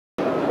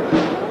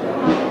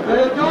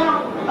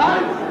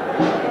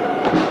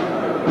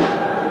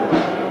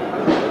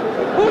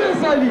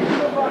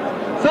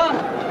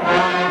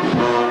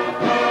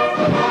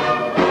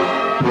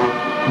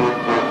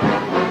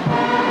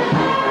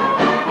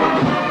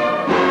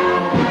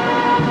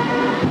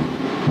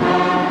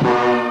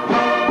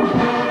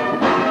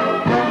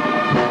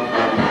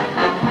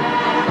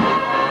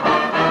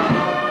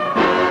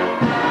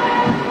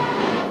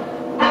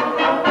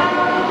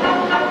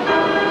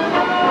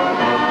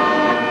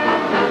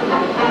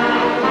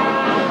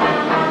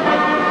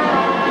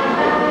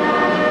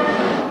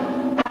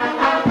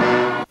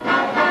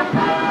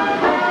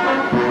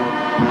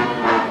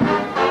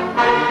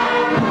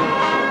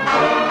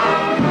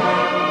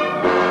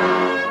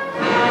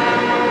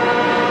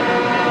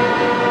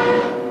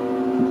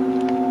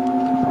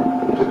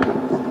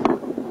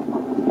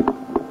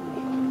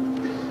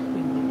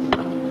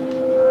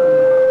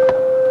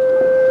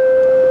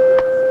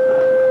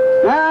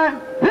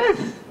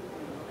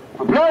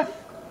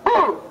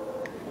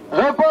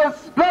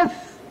Repose, place.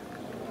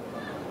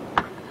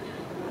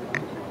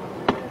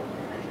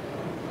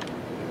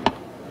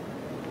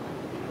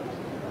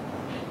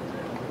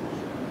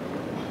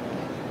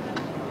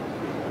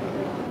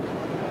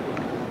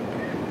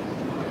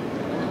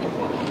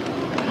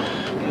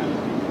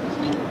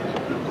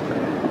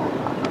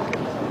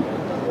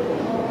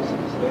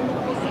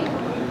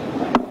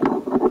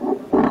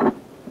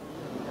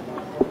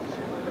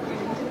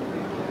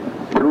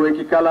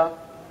 Kala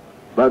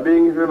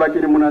babingi fe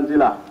bakiri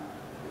munanzila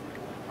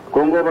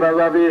Congo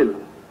Brazzaville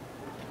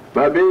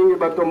babingi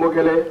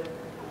batombokele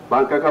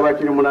bankaka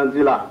bakiri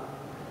munanzila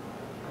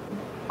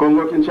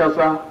Congo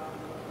Kinshasa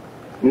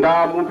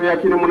nda mumpe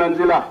yakiri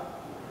munanzila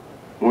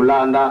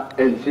mulanda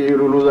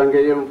ensiru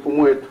luzangeye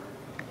mfumu wetu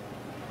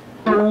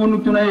unu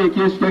tunaye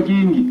kesha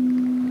kingi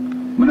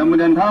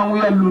muna ntangu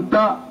ya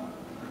luta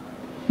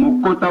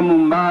mukota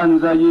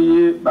mumbanza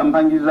yeye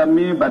bambangiza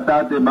mi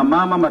batate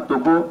bamama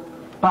matoko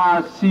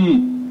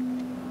pasi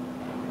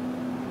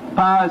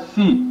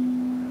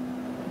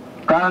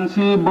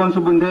kansi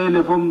bonso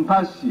bundele fom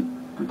pasi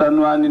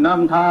tutanwani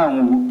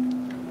namthangu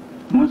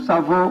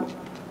musavo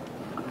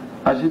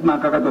asit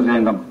makaka to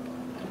zengam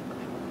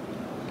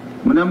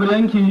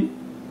munamulenki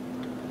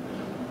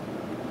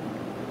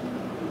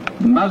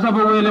mazabo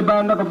wele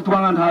banda ka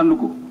futwanga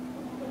nthanuko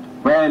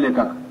wele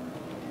kaka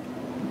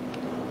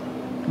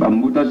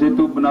bambuta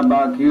setu buna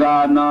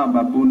bakirana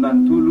babunda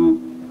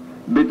ntulu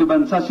betu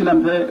bansasila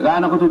mpe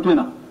gana ko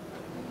tutwena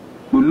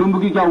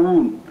mulumbuki ka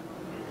wunu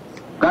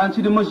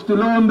kansi de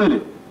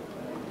mositulombele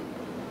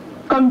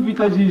kam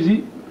vita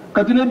zizi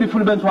katine bi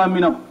fulben so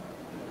amina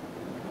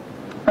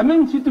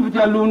amen situ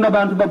vita lunda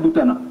bantu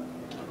babutana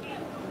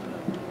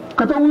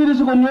kata wiri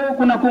se ko no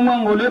kuna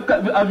ngole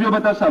avio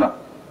batasala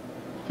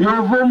yo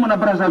vo mona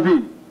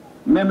Brazzaville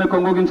meme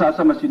Congo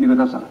Kinshasa masini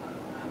batasala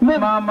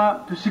mama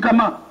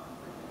tusikama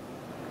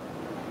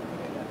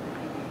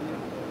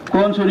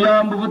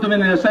konsolia mbuvuto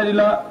mene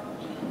salila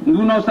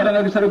nduno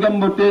salanga kisaro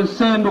gambote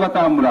sendo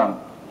katambula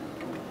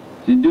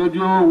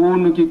idodio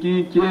wunu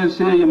kiki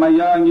kiese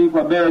mayangi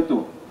kwa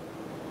beto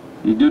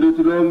idodio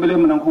tulombele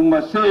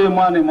mnankumba seye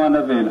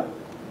mwana vela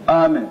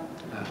amen.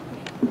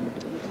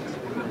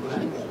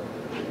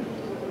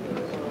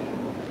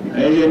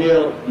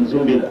 Ingénieur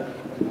Nzumbila.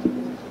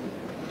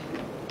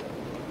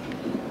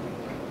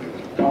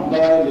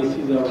 Combat le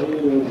 6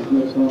 avril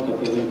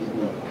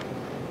 1999.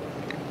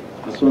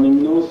 À son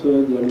éminence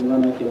de la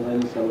Mimana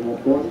Kemani Salomon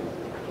Paul,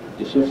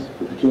 et chef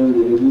spirituel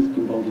de l'église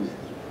Kimbanguisme.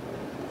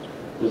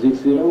 Vos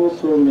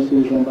Excellences,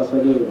 Messieurs les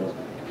ambassadeurs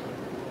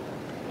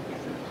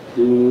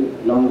de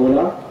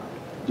l'Angola,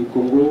 du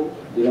Congo,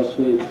 de la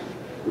Suède,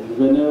 le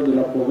gouverneur de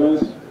la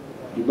province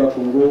du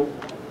Bas-Congo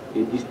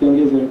et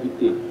distingués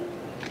invités.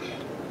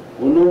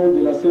 Au nom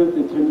de la Sainte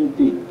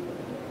Trinité,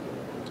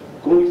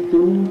 compte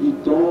tenu du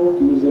temps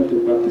qui nous est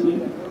imparti,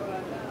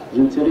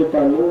 je ne serai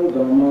pas long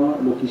dans ma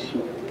locution.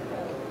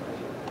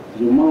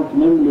 Je manque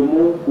même le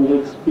mot pour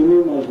exprimer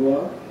ma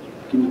joie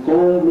qui me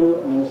comble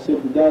en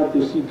cette date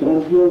aussi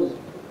grandiose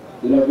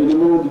de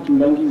l'avènement du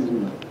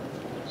Kimbanguisme,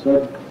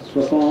 soit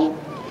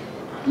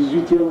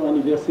 78e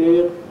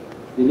anniversaire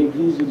de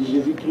l'Église de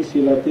Jésus-Christ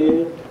sur la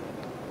terre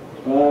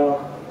par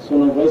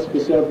son envoyé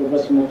spécial pour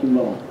Simon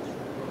Kimbangu,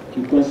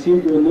 qui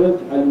coïncide net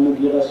à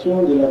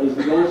l'inauguration de la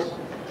résidence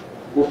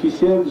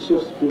officielle du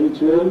chef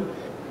spirituel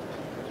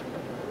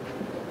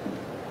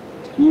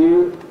qui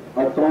est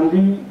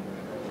attendu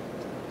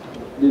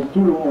de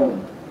tout le monde.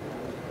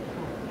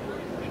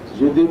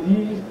 Je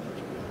dédie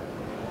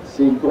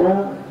ces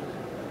grands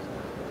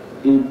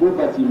et beaux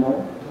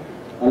bâtiments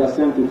à la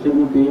Sainte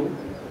Trinité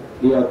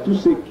et à tous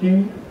ceux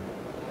qui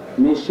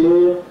m'est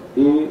cher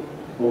et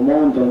au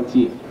monde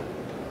entier.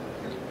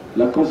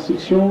 La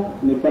construction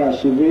n'est pas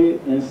achevée,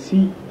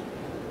 ainsi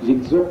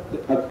j'exhorte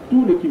à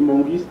tous les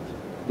kimbanguistes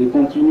de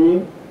continuer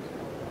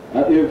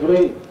à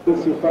œuvrer une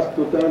surface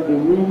totale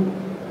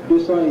de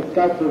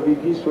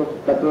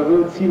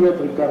 1204,86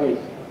 mètres carrés.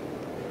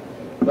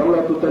 Dans la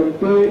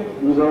totalité,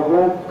 nous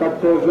avons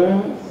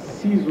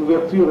 86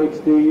 ouvertures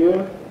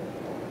extérieures,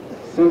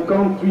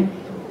 58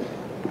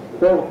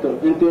 portes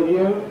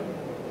intérieures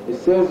et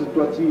 16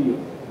 toitures,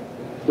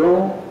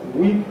 dont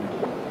 8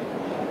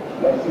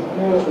 la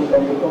structure est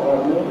en béton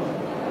armé,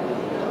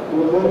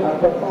 posée à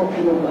 400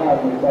 kg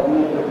par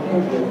mètre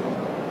cube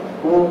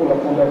pour la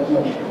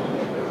fondation.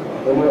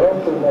 Et le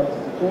reste de la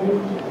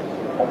structure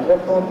à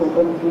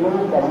 350 kg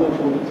par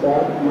mètre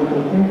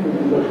cube de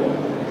béton.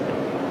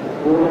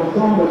 Pour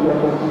l'ensemble de la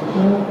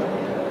construction,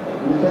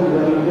 nous sommes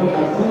arrivés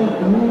à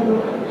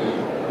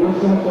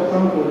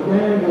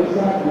 5275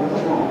 sacs de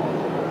ciment,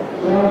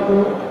 soit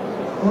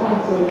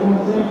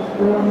 155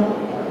 tonnes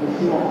de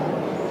ciment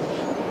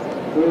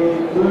et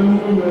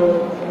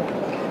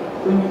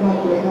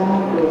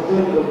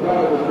 2560 de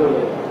barres de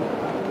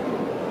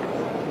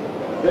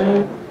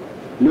terre.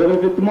 Le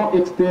revêtement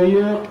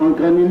extérieur en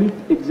granulite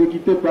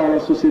exécuté par la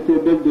société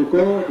Belle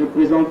Décor,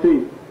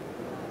 représentée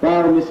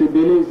par M.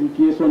 Belezi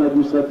qui est son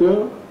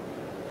administrateur,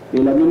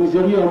 et la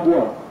menuiserie en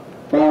bois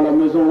par la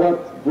maison Watt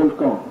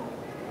Volcan.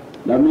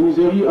 La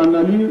menuiserie en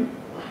alu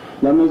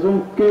la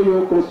maison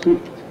Keyo construite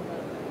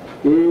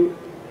et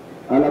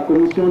à la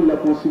commission de la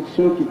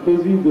construction qui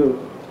préside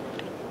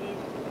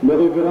le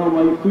révérend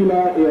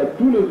Maïfila et à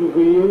tous les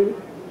ouvriers,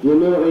 je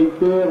leur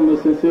réitère mes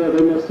sincères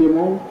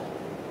remerciements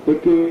et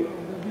que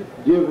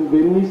Dieu vous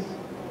bénisse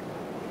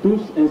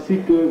tous ainsi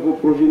que vos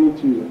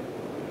progénitures.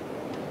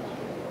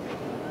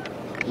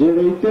 Je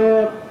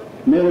réitère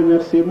mes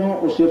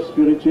remerciements au chef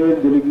spirituel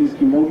de l'église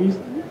Kimbanguisme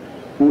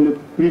pour le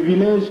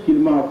privilège qu'il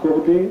m'a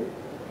accordé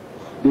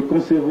de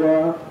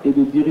concevoir et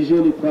de diriger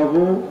les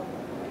travaux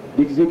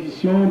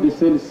d'exécution de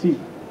celle-ci,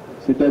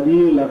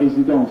 c'est-à-dire la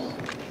résidence.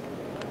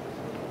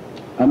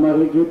 À ma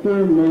regrettée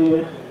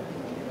mère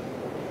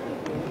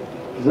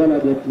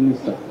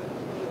Zaladatinissa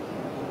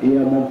et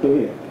à mon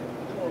père,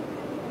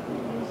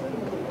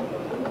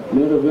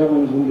 le révérend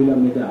Nzumbila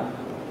Médard.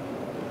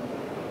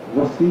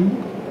 Voici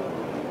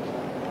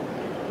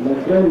la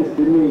graine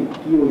semée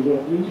qui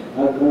aujourd'hui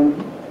a grandi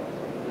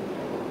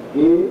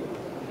et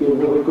que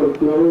vous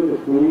récolterez le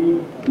fruit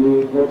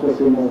de votre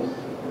semence.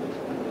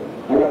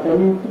 À la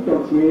famille tout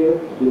entière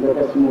de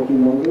Papa Simon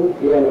Kimbangu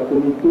et à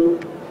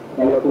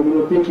la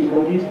communauté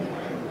kimbanguiste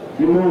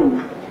du monde,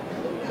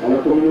 à la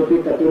communauté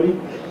catholique,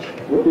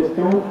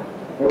 protestante,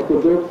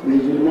 orthodoxe,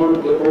 musulmane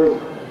et autres.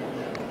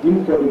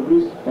 Une fois de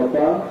plus,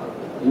 Papa,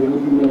 je vous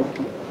dis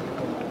merci.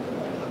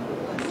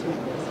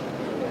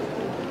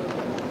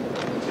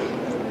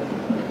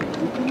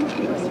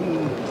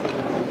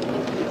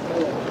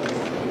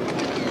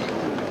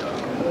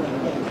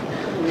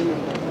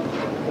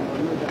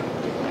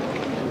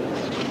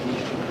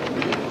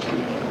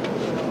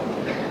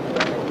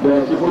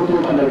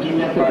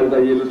 Falda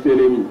yelu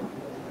seremi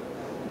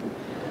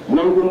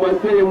mwangu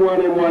mwaseye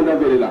mwane mwanda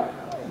velela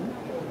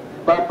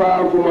papa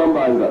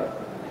kumambanza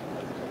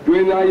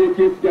twena ye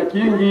kesya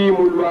kingi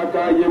mulwaka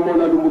ye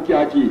mona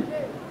lumukyaki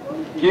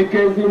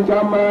kikezi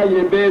njama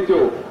ye beto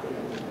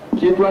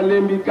kitwa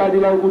lembi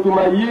kadila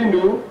nkutuma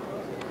yindu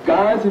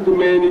kasi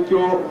tumeni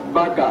kyo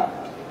baka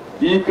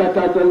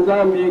ikatata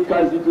nzambi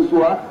kazi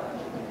tuswa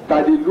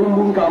kadi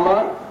lumbu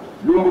nkama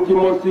lumbu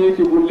kimosi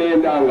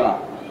kibulendanga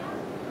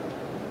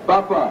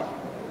papa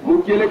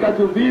mukele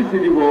katuvisi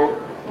libo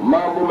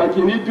mambo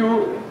makinitu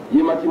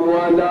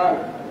yimakimwanda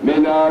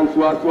mena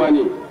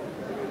nswaswani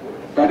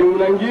kadi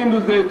munangindu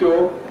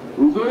zeto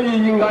nzoyi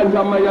yinga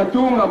njama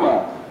yatungama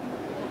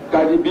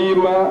kadi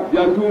bima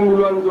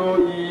byantungulwa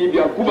nzoyi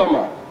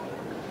byakubama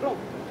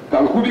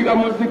kankubika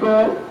musiko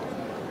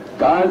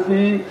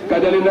kasi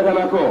kadalenda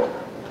kanako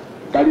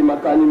kadi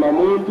makani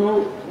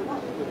mamuntu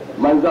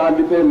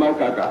manzambi pe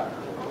mankaka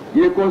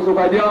yekonso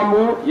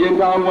kadyamu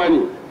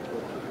yentangwani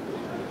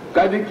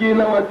kadi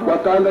kina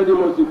wakanda di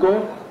mosiko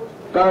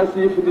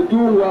kasi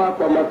fititungwa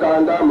kwa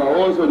makanda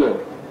maonso ne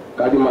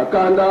kadi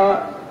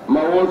makanda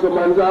maonso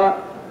manza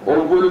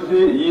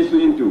omvuluzi yisu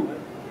intu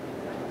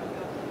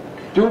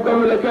tuka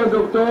mele 15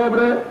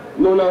 octobre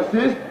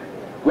 96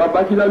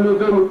 wabakila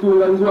nuve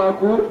mutunga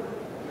nzwaku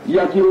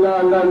ya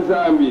kinganga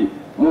nzambi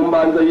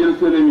mumbanza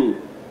Yerusalemi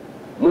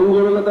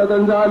mungoro tata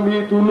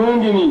nzambi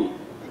tunungini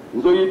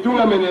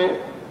nzoyitunga mene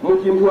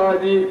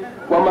mukintwadi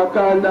kwa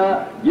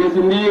makanda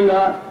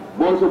yezindinga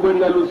bonso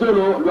bwenda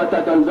lusolo lwa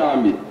tata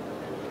nzambi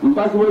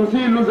mpasi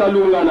wensilu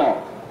zalungana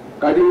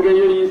kadi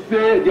ngeye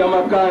yise dia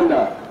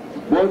makanda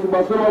bonso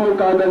basoma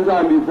mukanda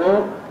nzambi fo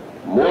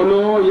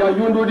mono ya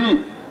yundudi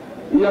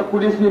ya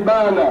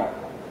kulisibana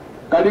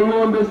kadi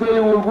ngombe sei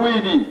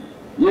umvuidi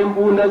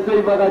yembunda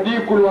sei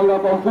bakadikulu wanga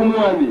kwa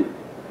mfumwandi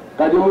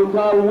kadi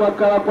muntangu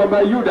wakala kwa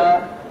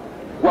bayuda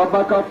kwa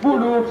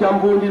bakafulu kya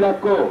mbundi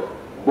lako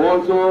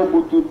bonso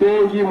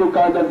bututengi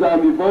mukanda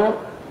zambi fo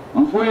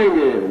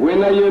mfwenge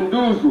wena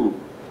yenduzu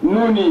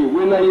nuni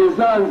wena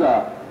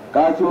yezanza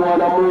kasi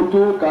mwana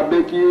muntu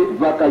kabeki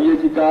vaka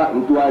yekika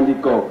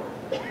ntuandiko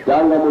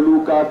tanga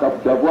muluka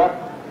kaputavwa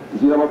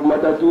zira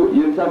makumatatu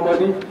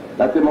yensamwadi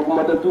late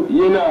makumatatu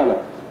yenana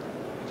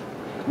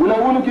buna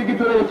unu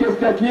kikitore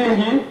kesta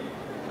kingi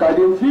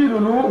kadi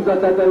nsilulu za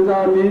tata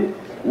nzambi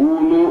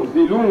unu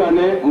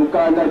zilungane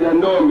mkanda ya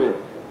ndome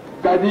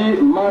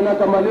kadi mana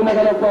kamalenda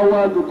kana kwa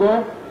wanduko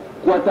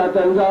kwa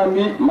tata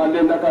nzambi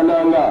malenda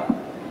kananga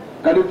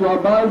kadi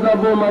tuwabanza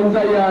bo manza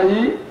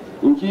yayi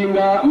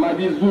nkinga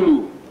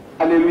madizulu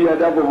haleluya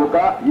dabo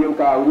muka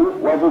yenkangu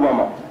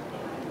wavubama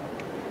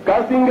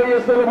kasinge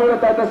yesele mwana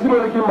tata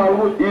simole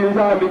Kimbangu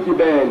inzambi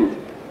kibeni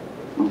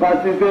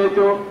mpasi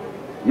zeto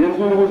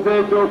yenzungu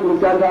zeto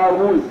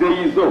kuntandangu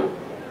zeizo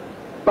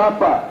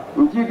papa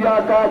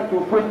nkibyaka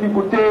tufweti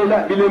kutela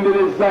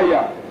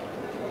bilemberezaya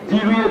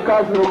diluye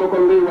kazi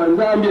nomokongei wa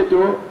nzambi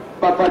eto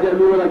papa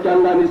jaluwa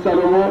kyangani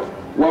Salomo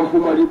wa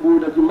mfuma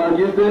libuda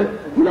Kimbanguisme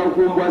muna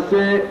mkumbwa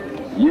se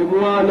ye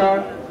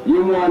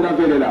mwana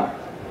velela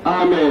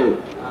amen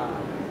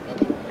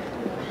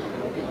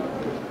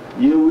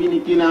yewini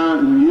kina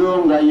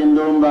myonga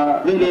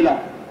yendomba velela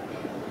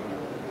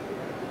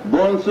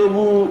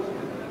bonsobu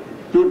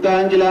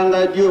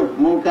tutangilanga dio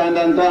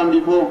mukanda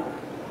nzambi fo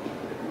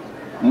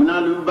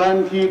muna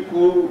lubanfi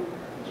ku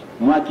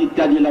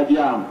mwakikadila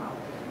diamu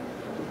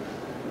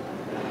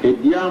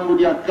ediamu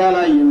dia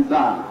kala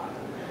yenzana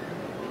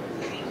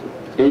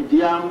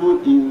ediambu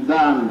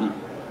inzambi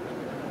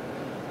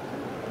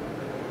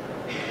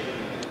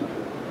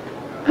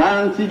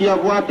kansi dia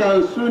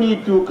buatan suni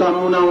tu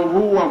kamuna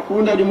mvua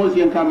kunda dimosi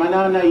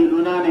enkamanana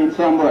ilunana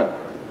insambwa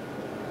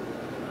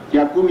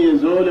kia 10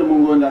 ezole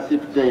mungonda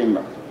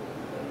Septemba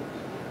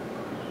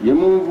ye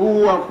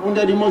mvua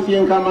kunda dimosi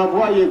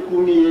enkamavwa ye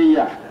 10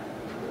 yeya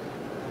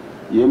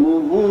ye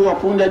mvua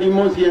kunda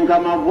dimosi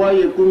enkamavwa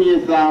ye 10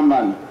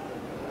 esambana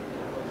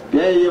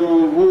ye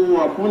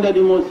mvua kunda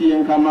dimosi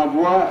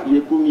enkamavwa ye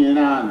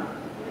 18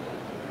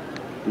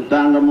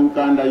 tutanga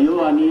mukanda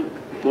yoani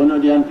kono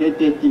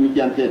diantete timi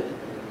diantete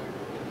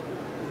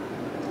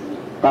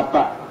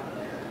papa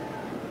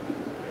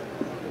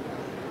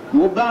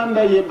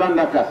mubanda ye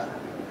bandakas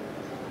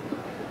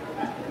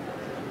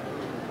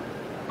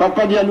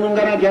papa dia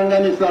lungana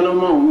kiangani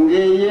Salomon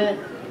ngeye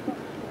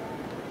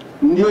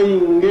ndio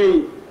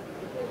ingei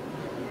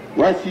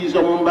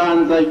wasizo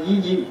mumbanza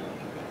yiji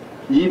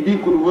yibi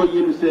kurvo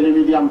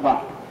Yerusalemu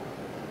diampa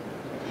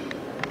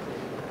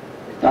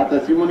tata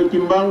Simoni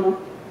Kimbangu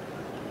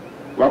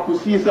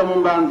wakusisa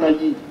mumbanza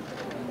yiji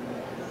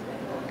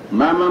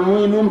mama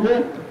muinumpe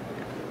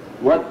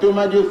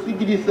watuma jo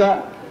sigirisa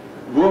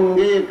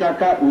vonge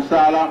kaka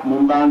usala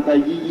mumbanza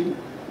yiji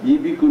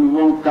yibi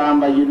kurvo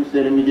kamba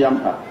Yerusalemu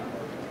diampa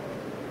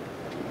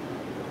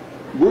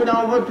buna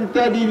wotu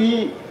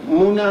tadiri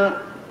muna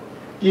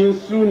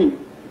kinsuni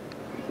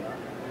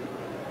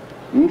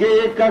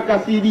ngeye kaka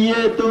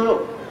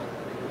sidieto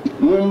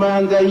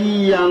mumbanza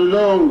hii ya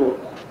longo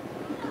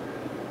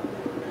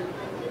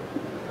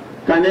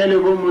kanele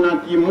muna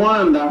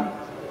kimwanda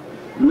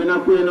mwena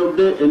kweno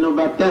de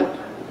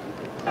enobatatu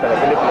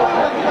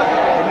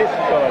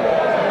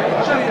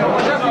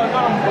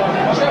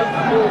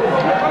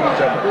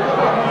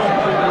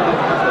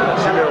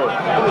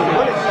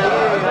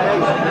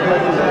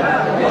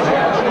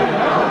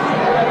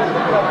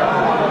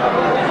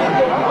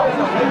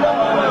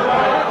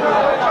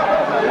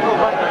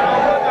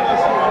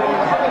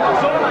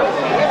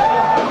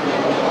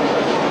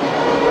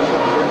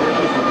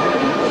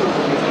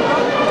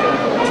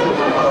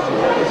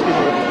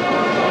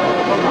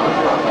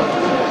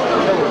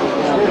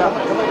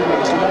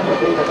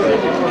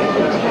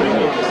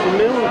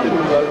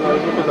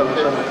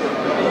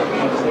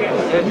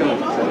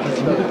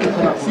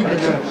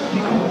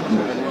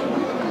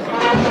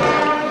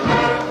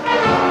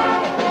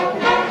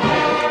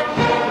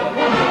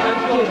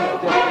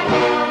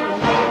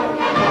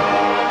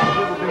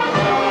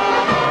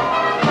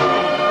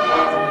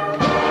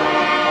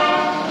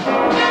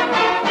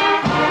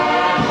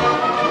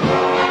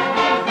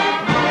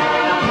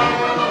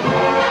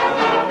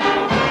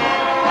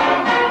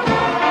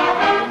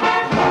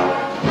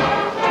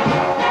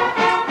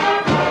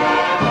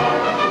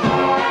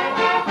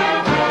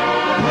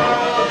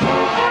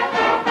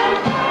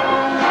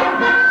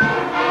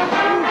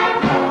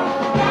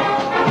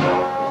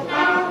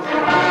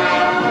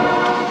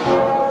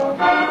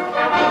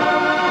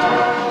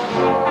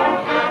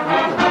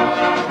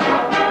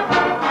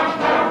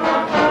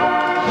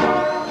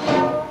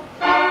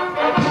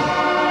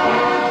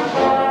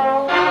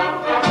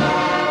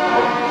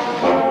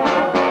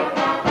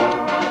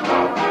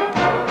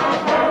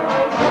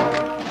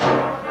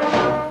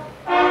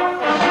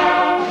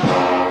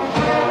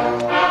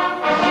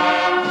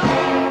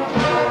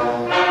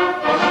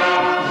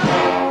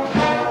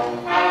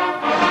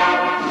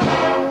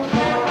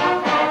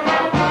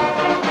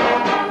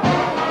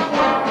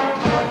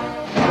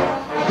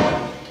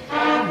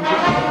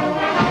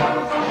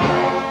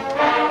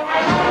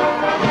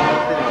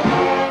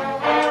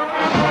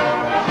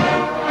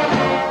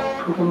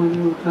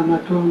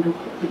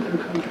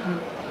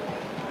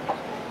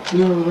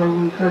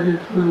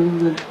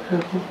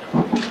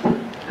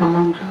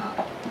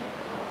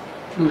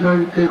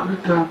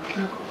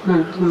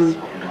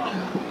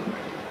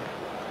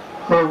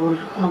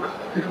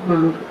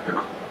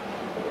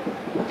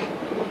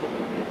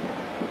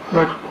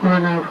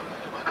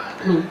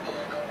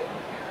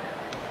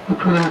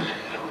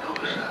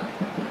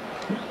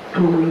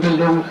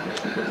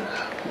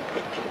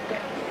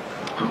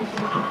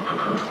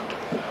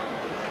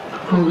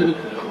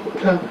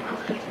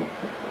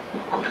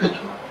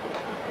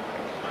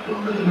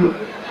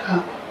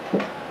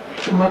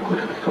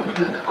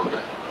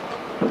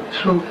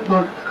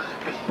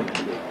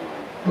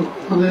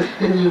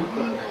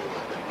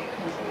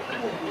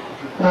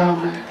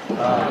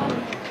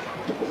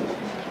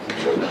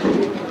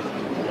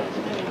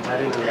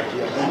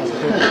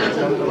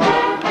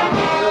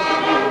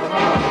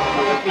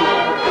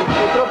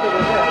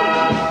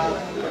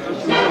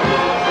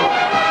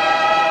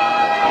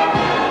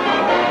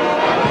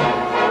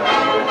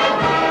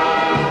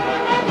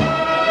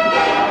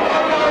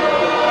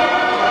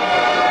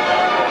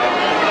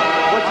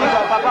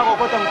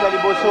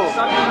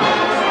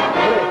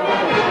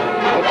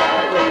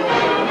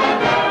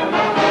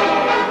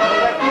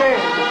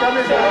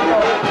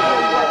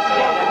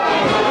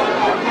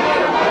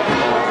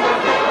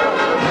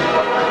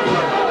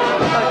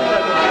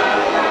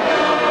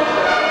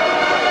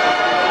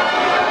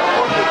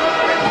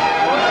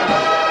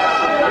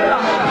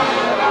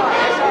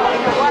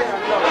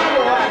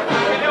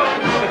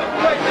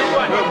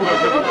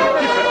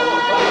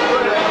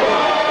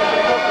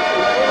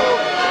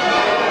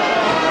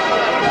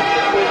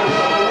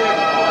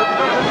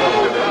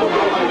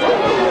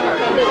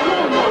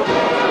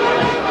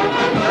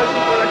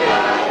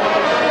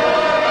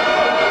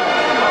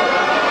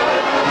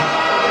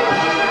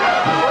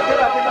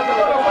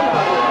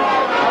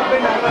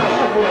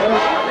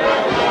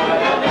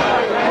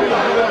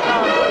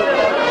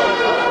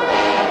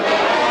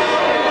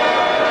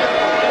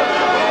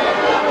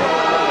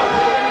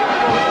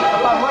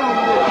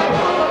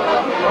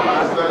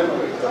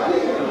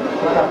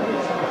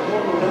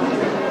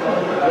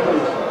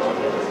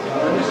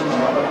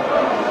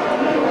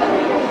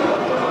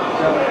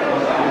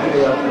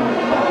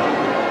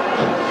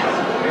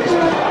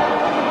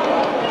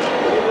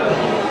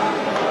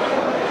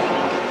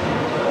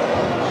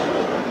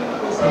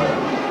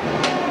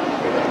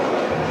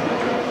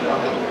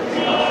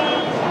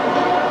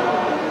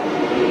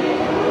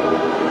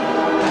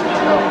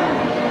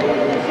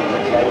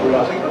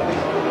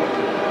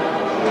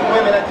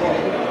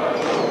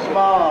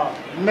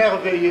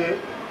merveilleux.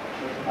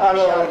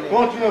 Alors,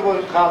 continuez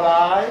votre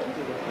travail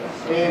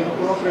et nous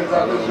pouvons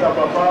présenter aussi à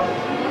papa,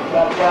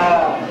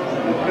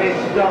 le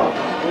président.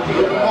 Tout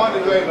le monde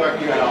doit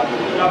évacuer.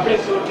 La paix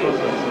sauter.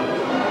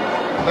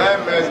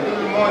 Même tout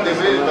le monde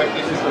devait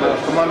évacuer ce soir.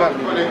 Commandant,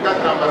 pour les 4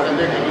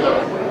 ambassadeurs qui sont là.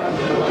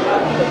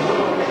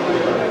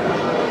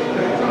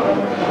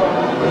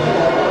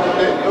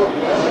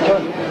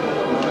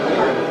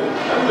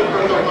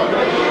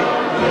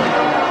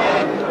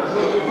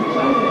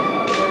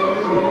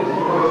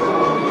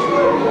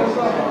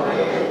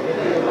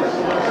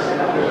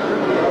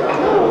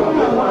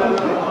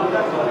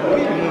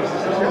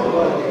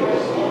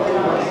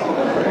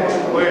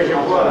 Oui, je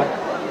vois.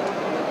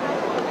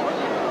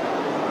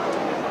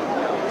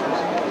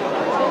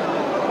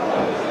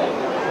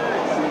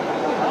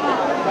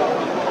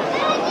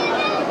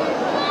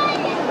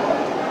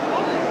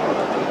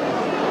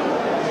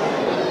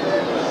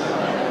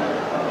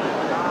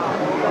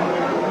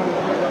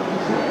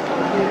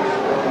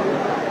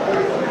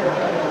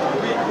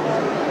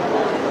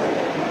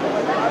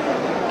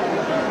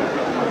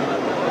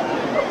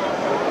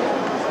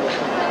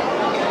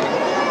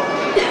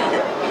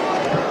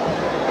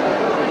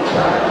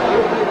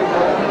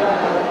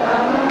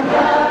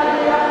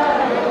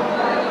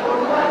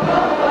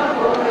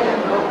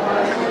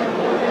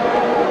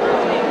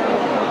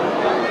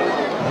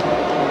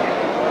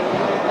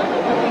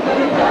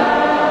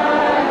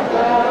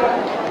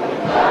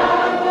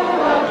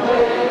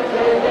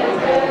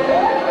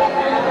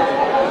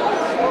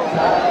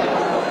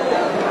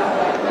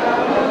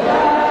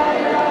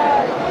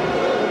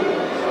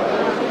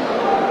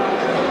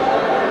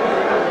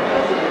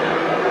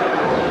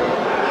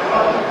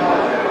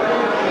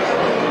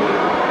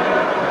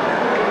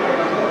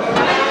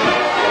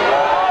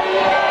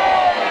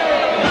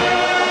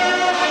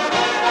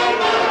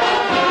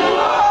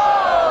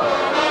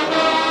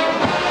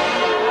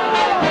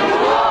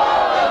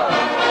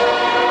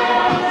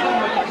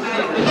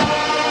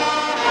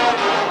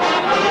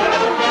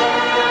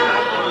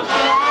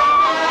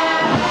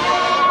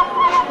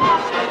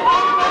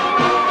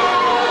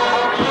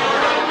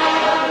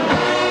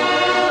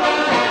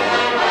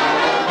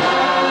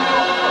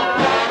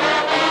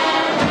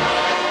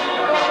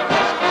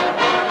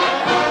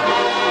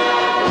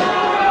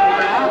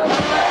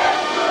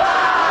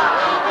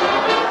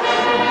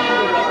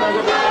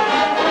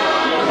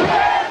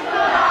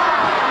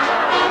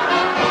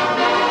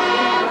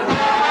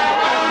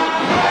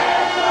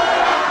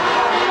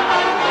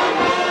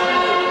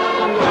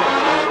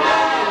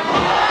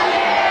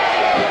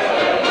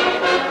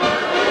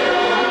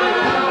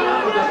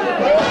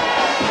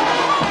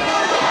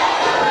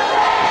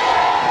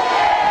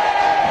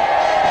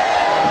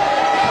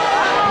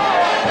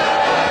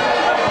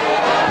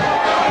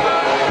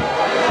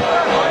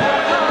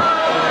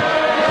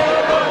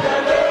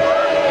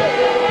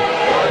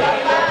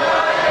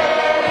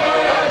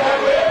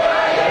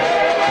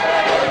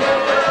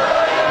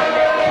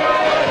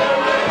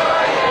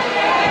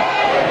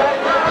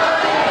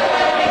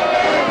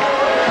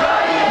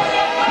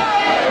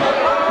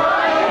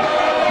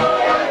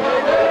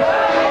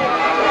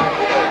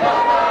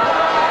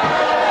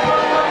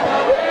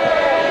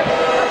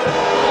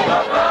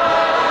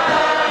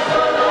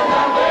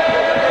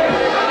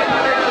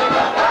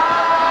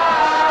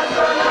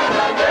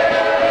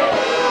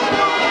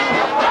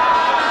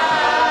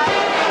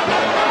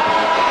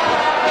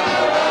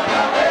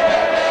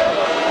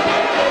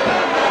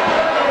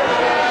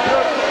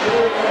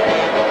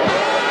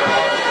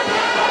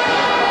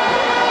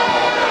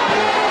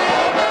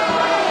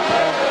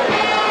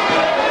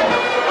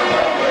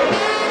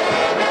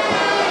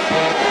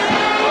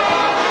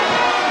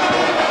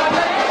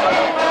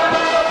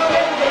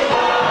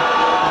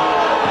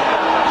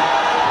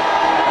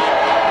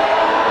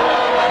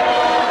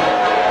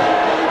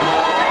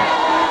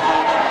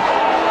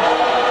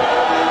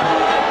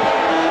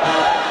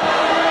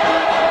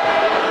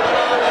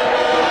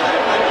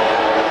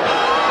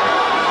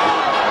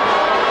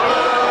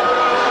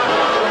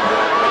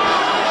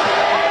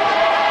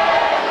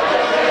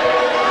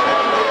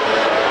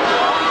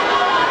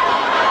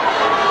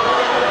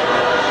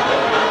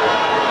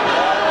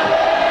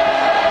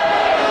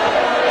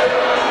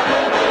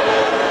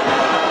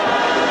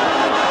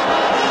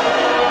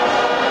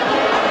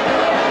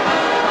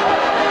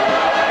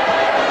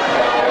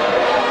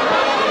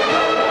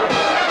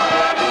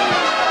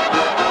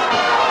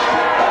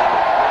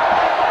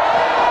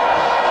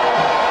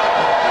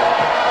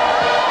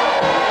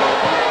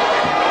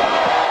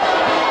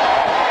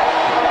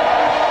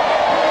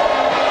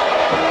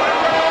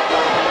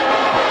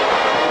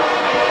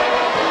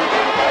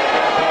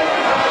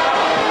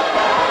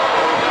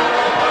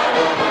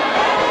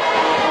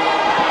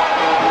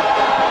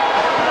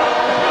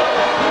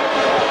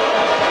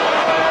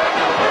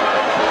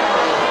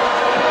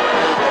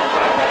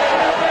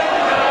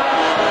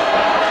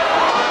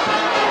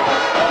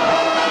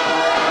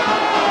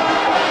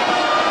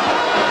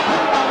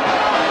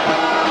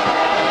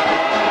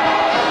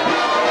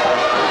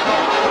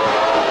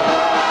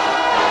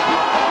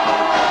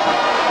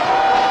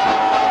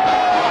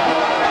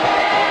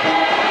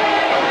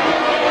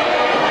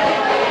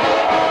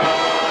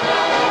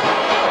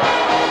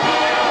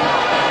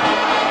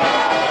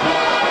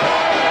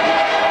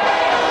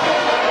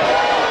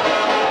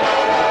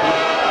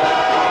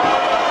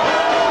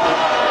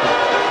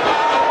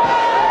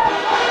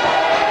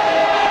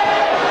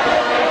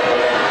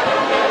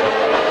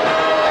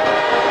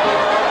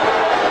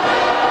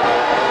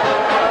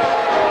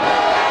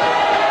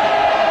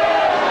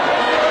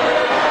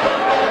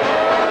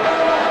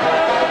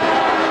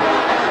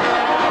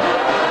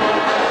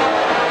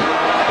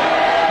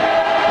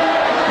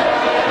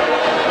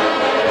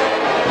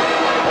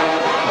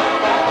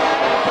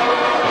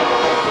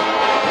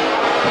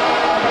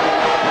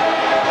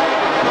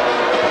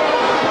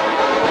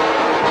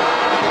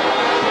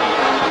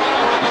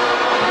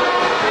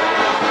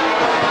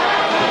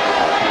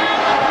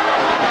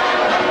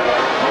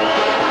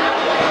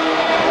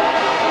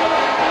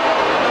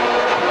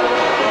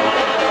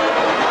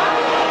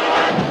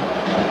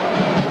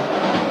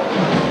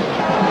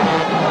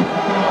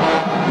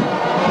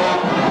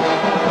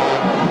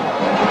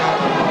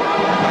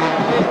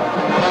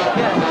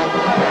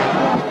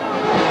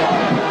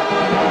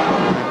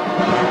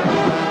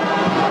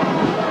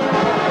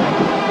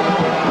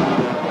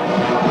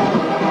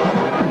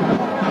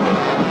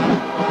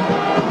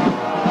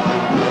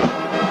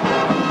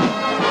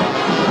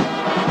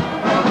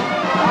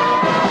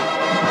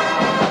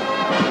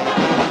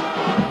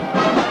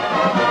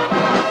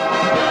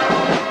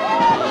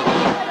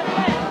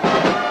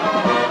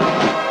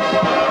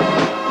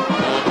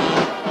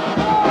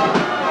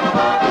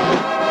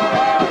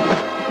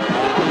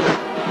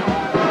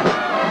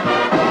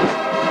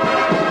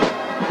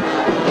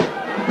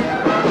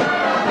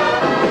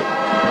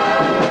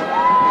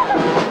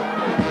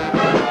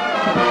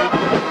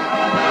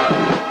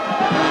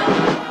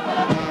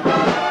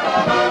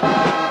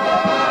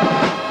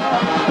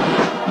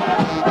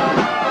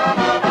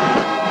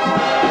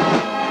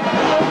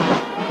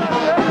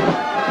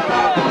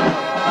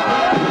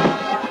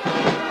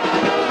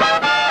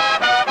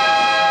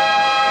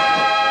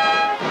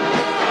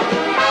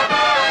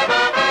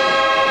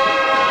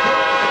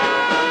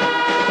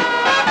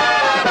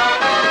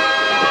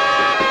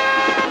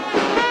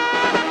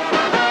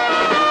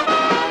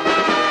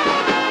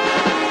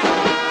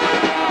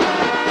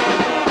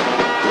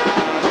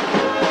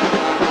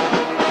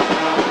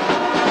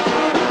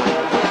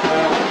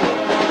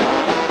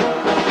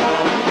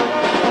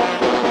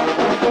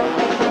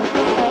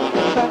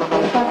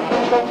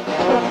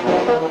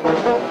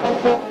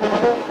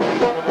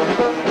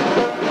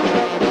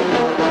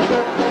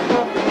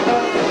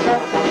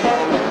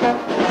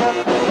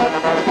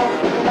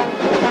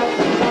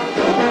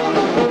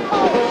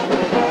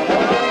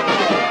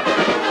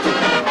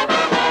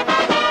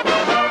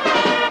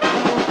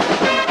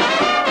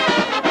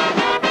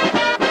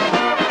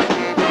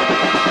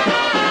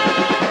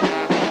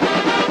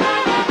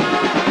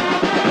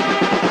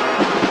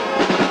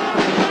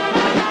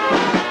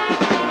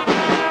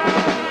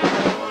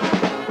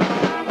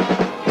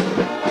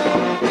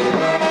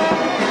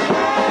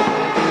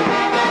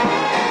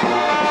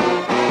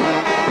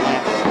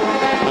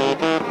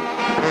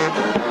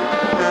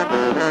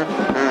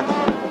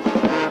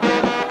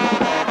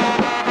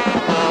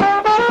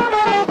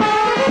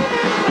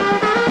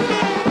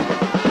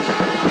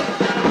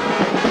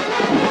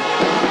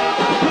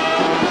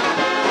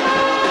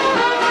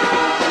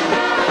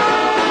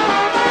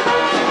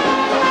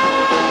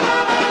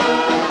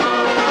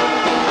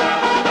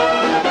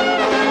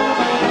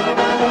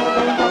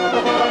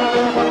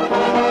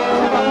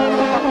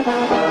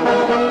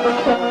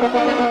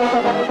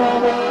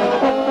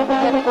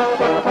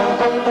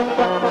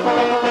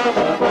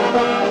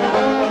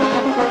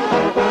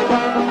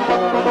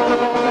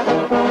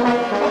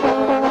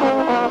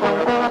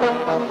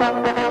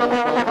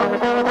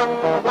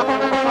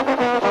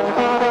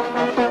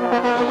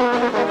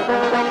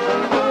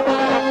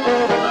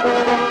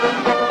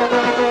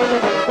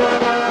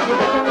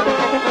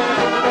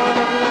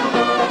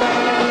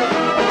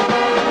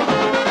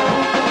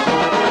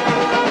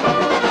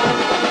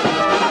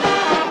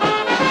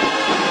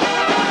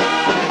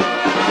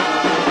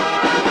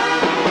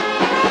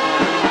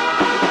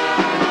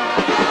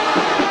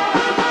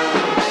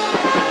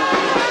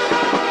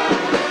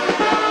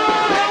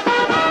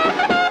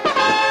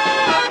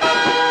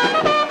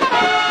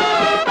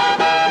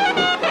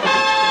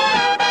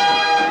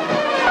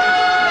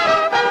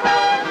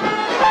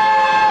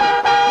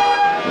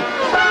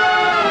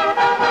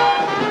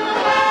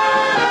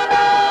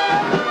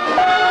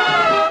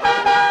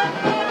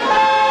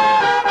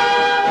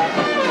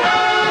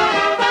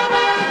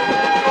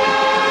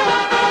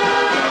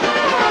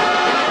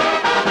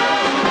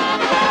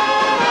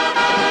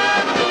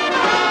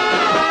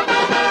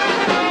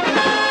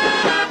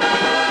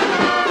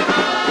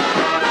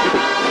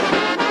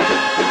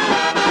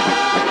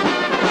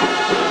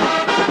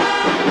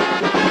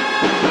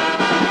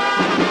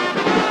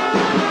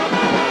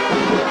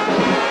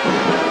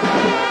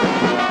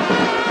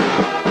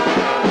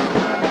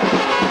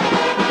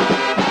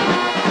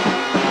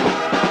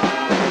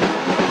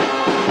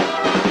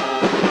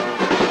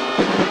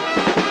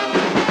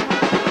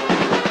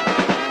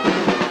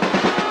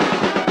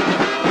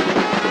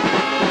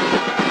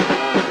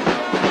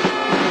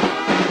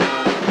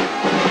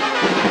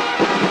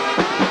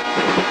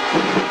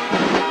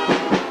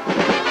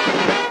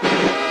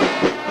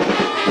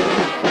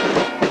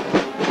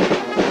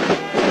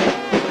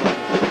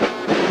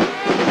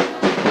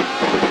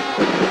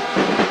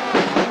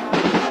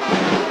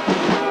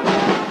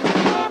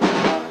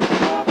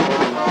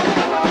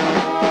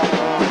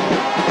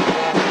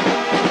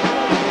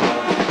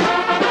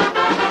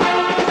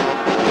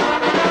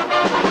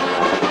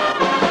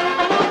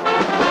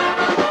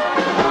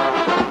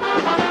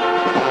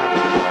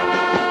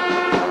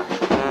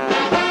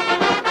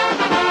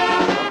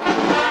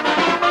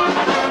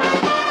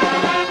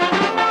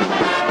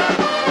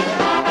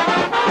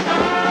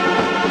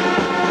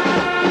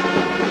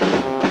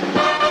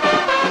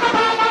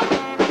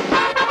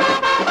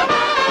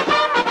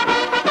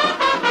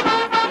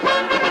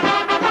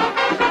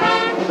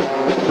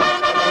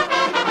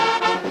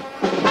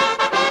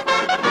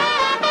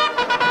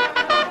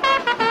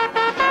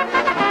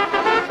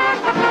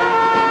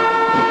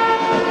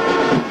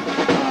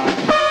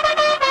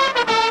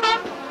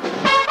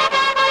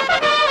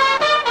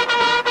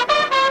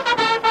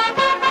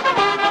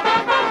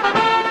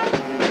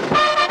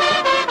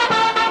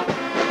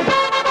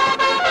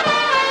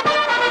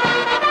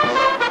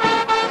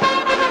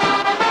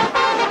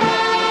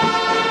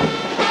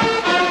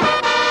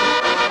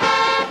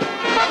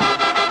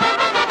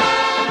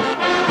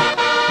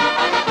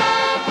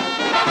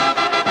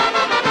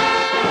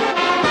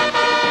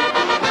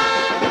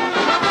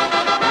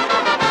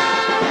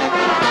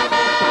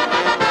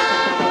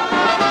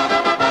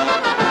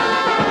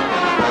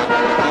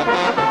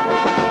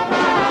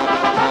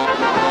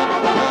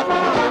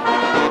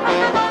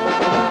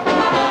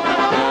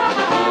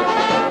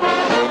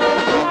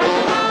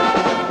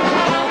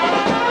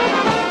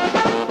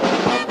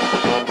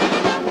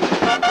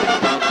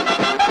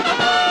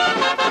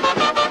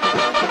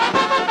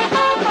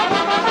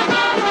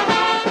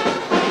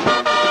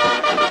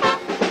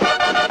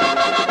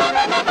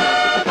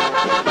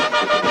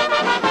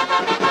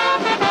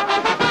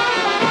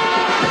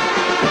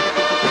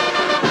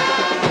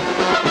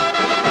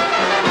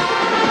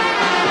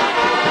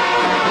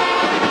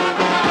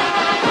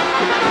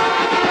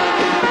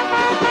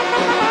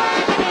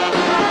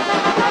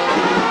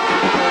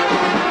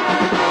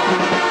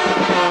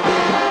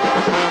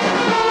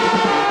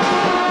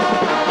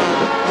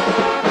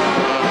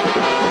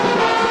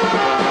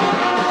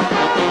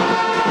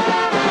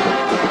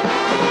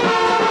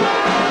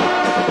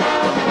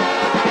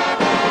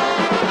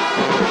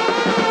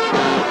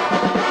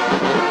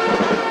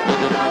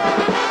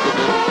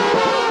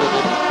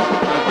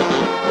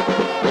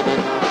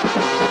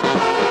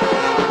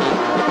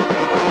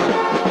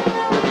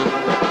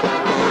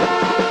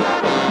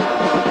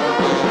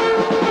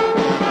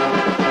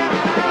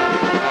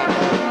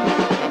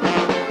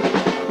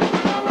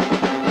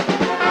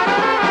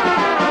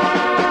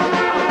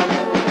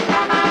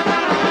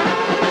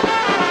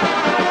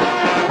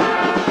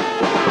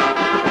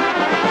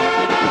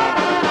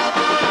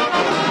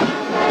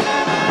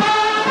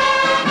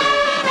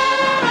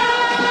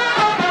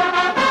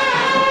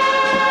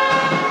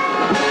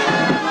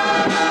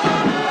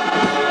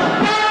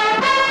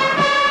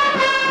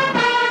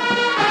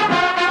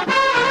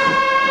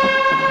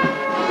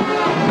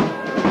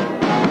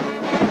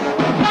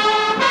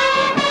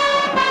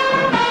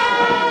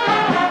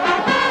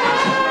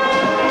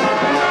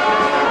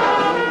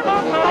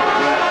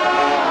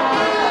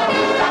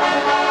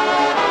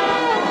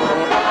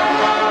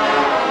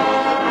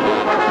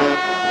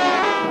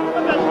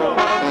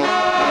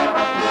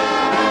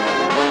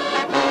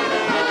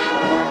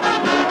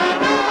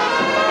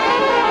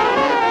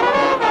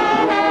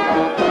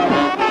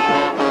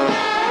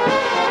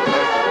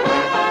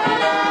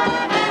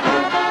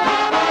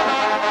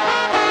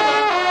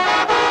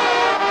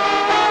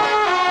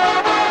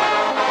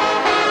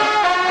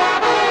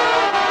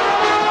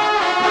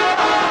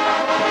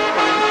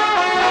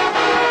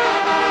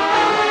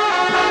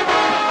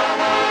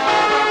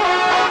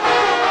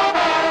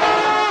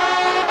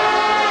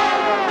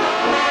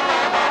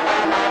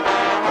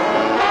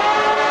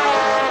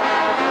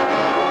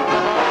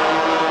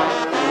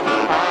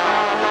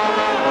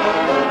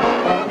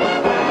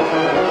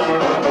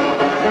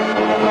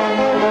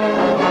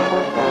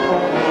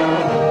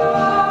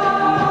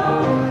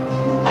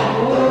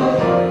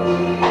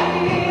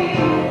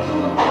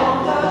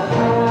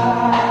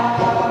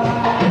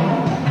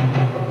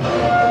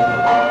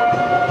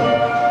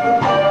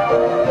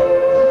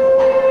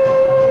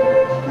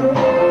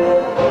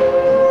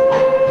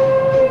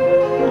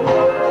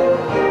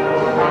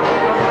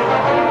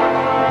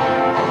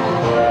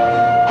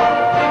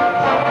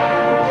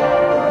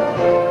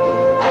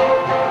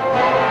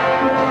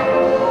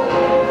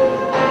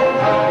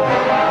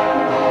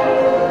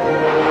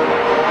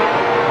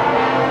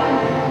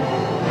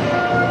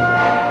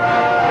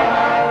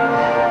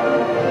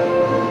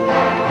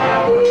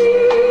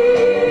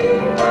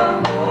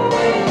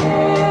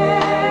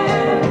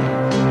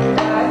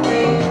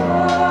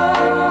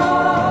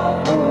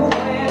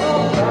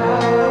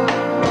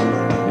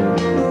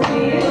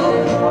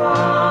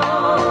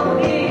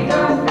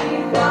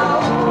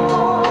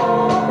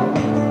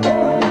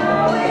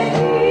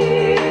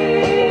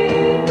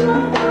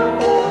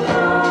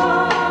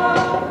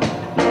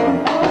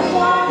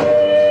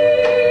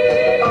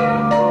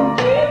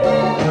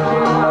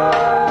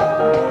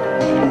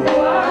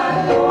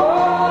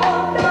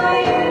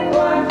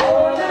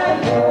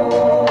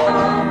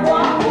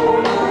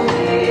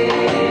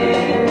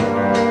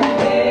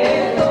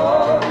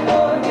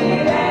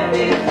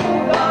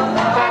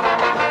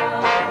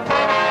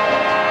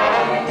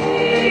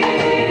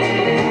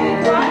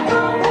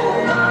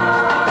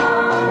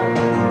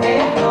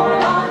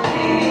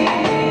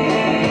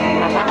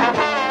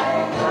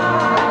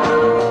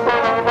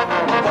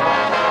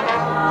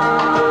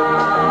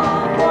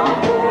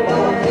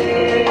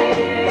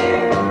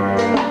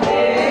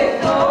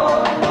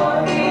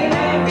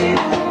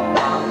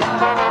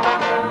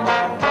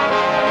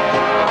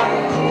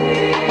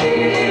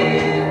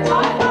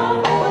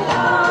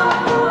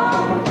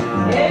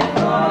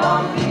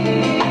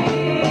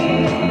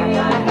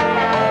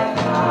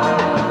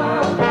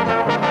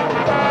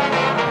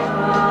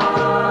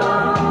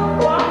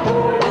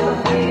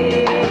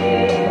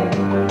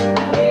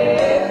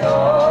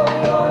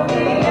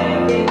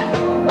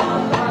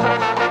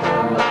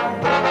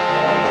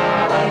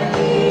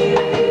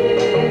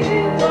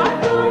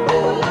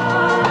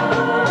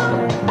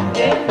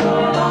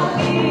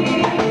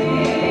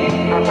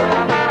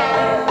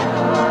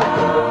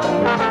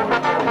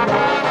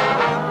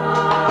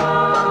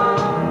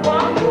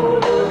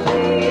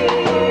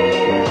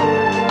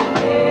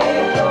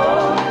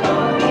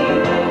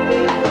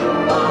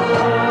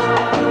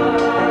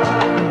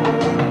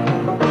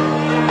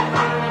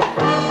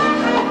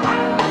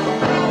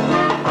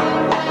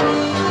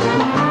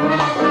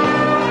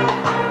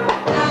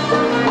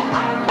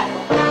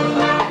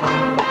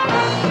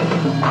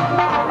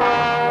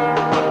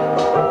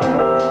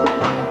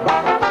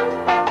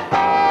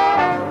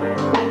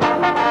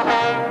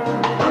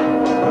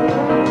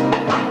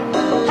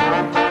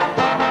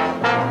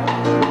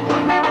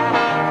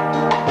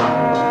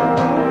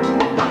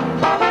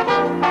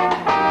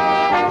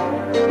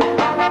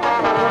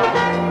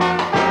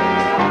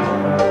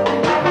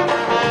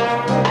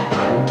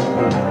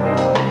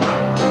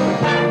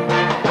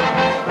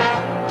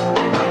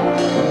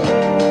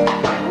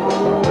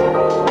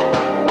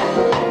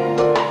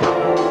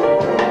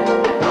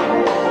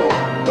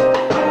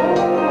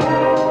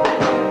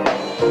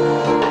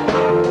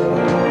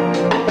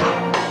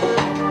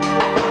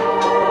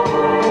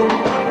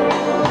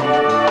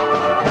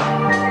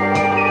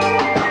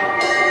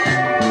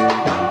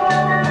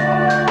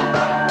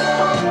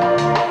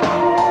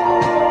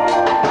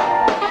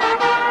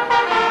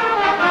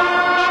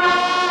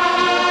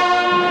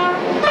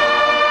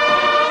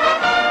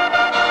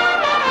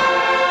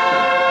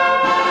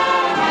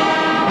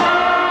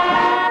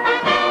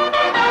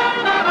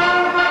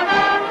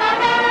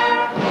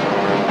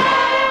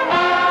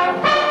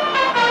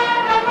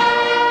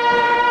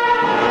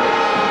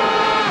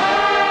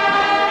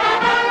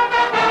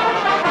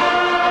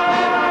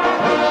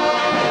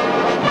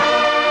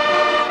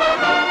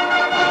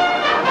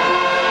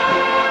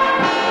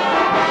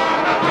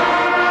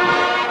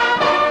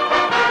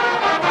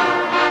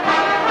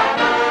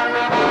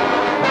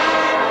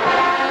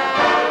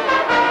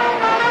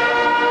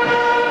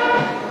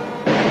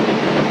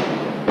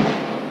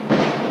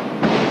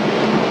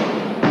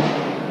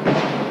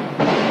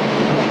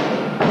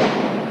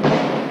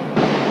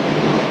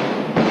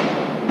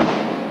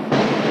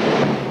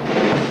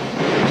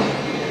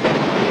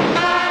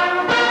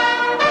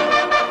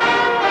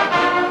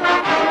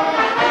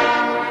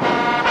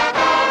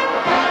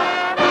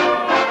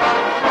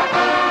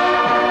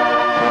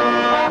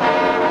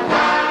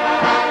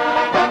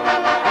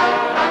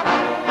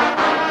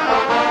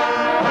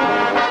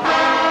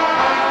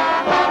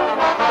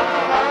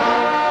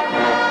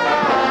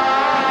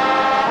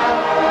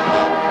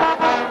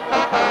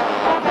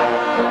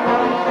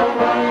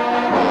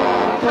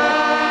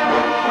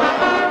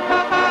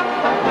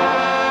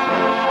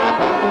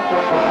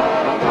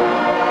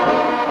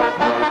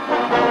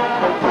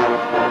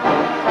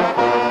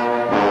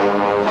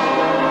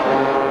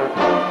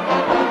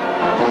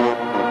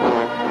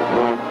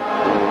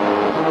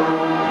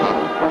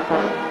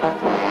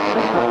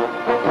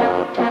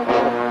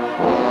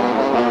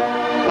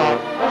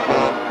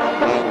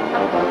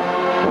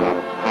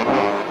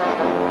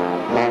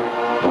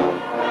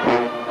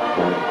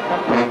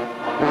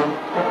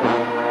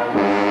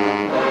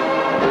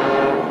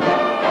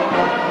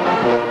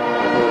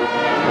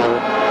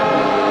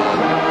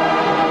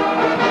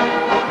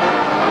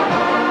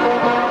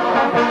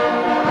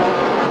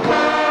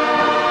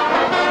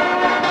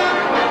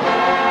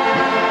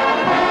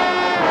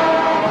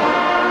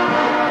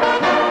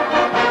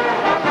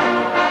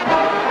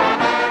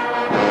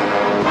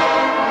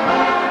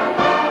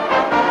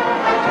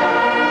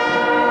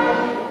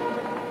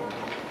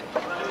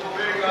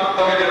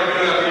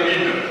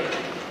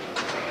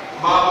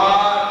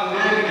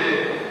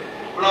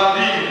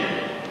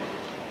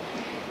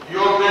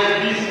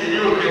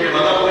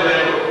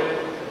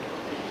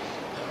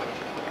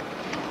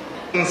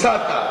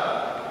 nsata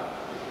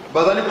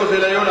bazali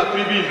kozela yo na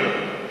tribune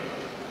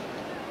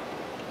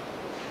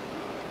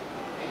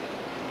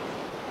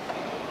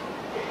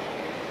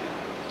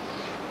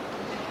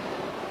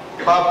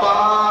Papa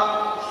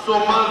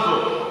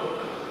Somazo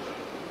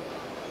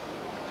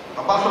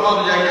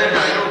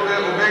jangenda yo pe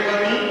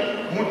obengani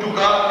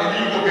mutuka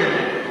eliko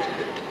kene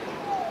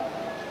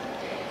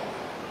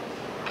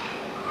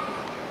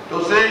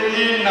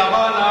tosengi na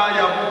bana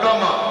ya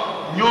Bukama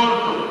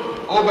nyoto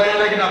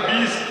obayela kina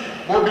bis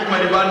bobi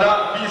malibanda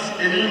bis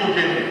eliko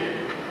kene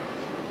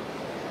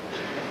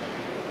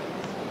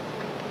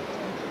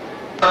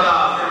sana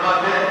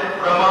semate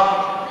vraiment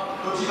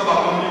totika ba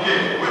communiquer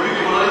webi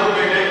ke bona yo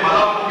kene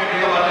mala ko kene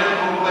ka bale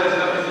ko ko kare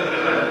sala pesa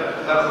referen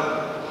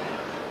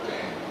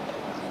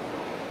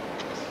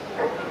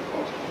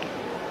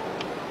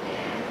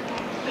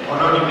Au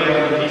nom du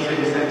Père, du Fils et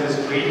du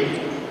Saint-Esprit,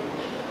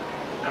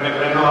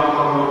 reprenons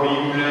encore nos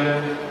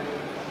Bibles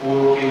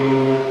pour que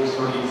nous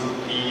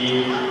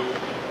sollicitions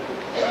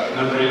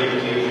notre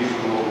lecture du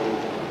jour.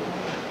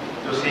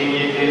 Le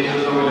Seigneur est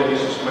le Seigneur de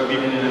Jésus, ma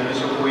Bible, la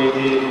mission pour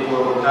aider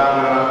pour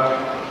retard,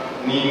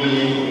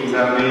 ni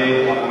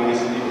jamais à mon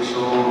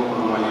institution pour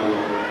le moyen.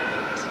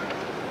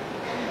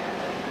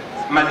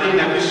 Matin,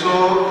 la mission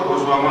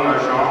reçoit mon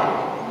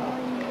argent.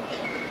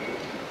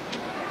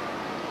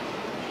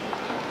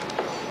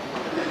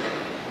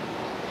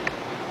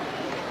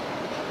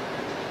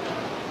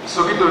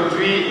 Soki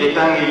totui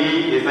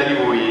etangeli ezali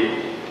boye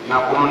na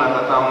komona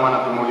tata mwana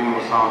pe molimo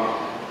ensemble.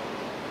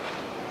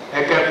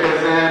 Et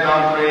quelques-uns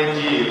d'entre eux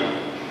dirent,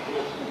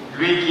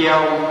 lui qui a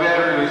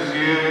ouvert les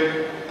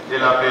yeux de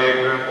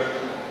l'aveugle,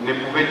 ne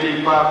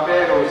pouvait-il pas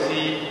faire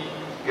aussi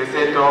que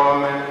cet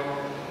homme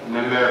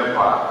ne meure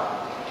pas?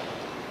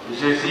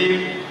 Jésus,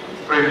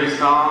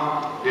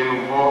 frémissant de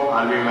nouveau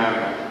en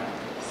lui-même,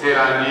 s'est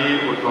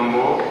rendu au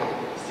tombeau.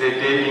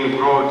 C'était une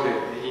grotte.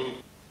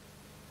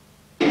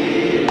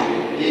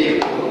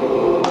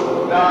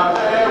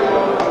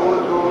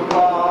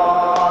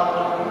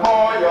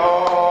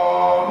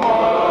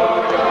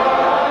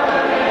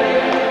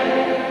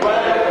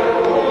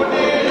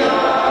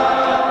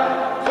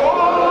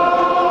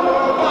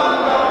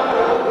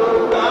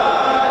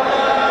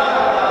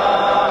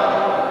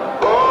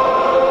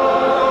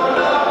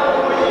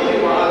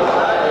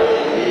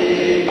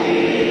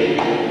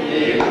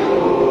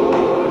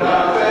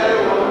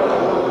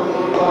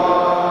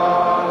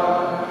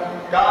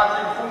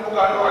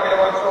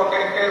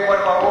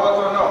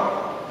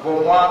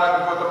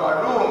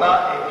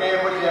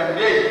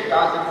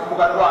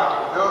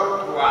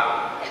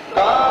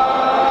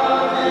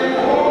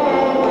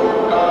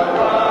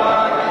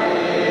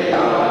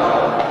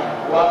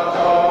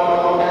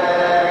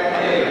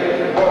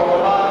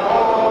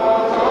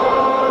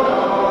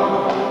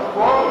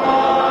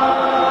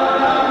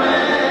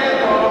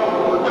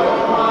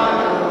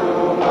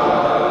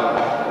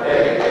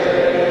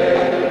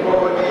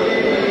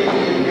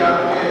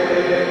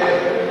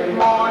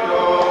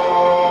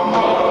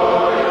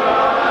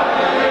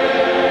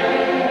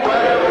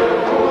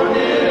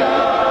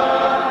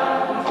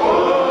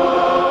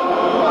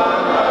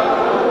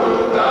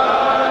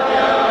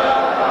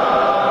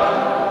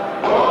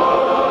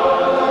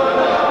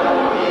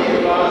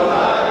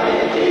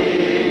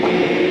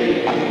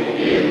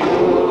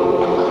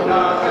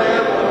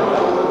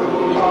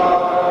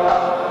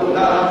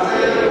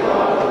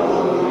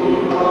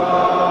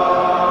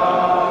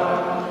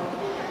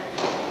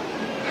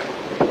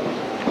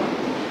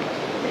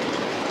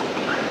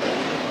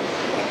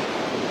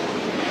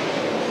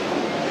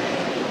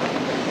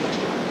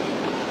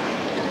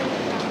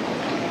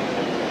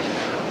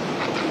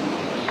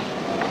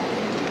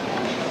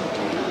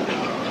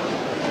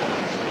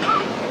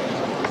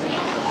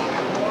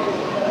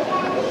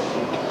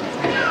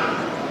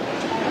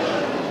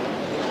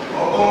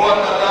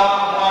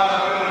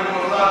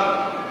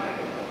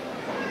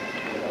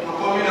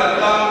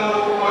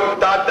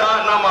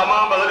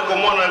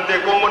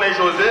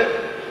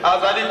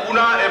 azali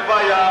kuna epa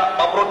ya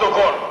ba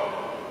protocole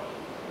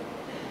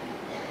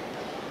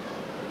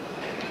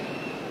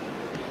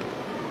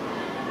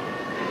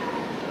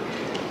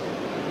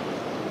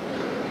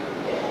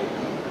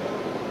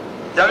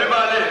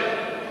Jamibale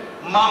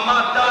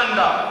mama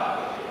tanda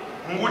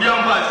ngudia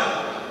mbasi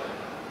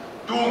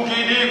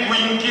tukidi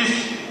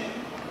kuinkisi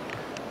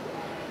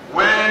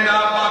wenda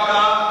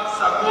paka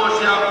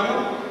sakoshi yaku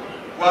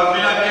kwa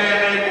vila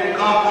kene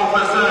kukan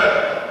professeur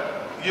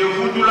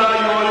yevutula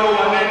yoyo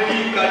waneki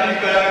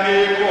kadika ya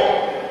ngeko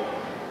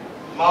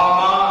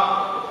mama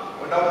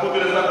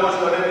unamfutule sakoshi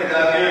waneki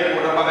ya ngeko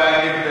unapaka ya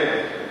ngeko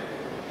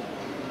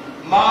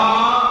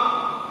mama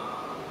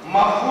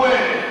mafue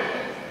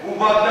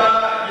ubata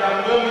ya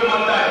ngombe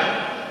matani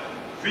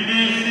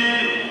vidisi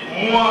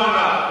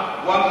mwana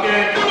wa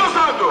mkenge tuno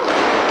santo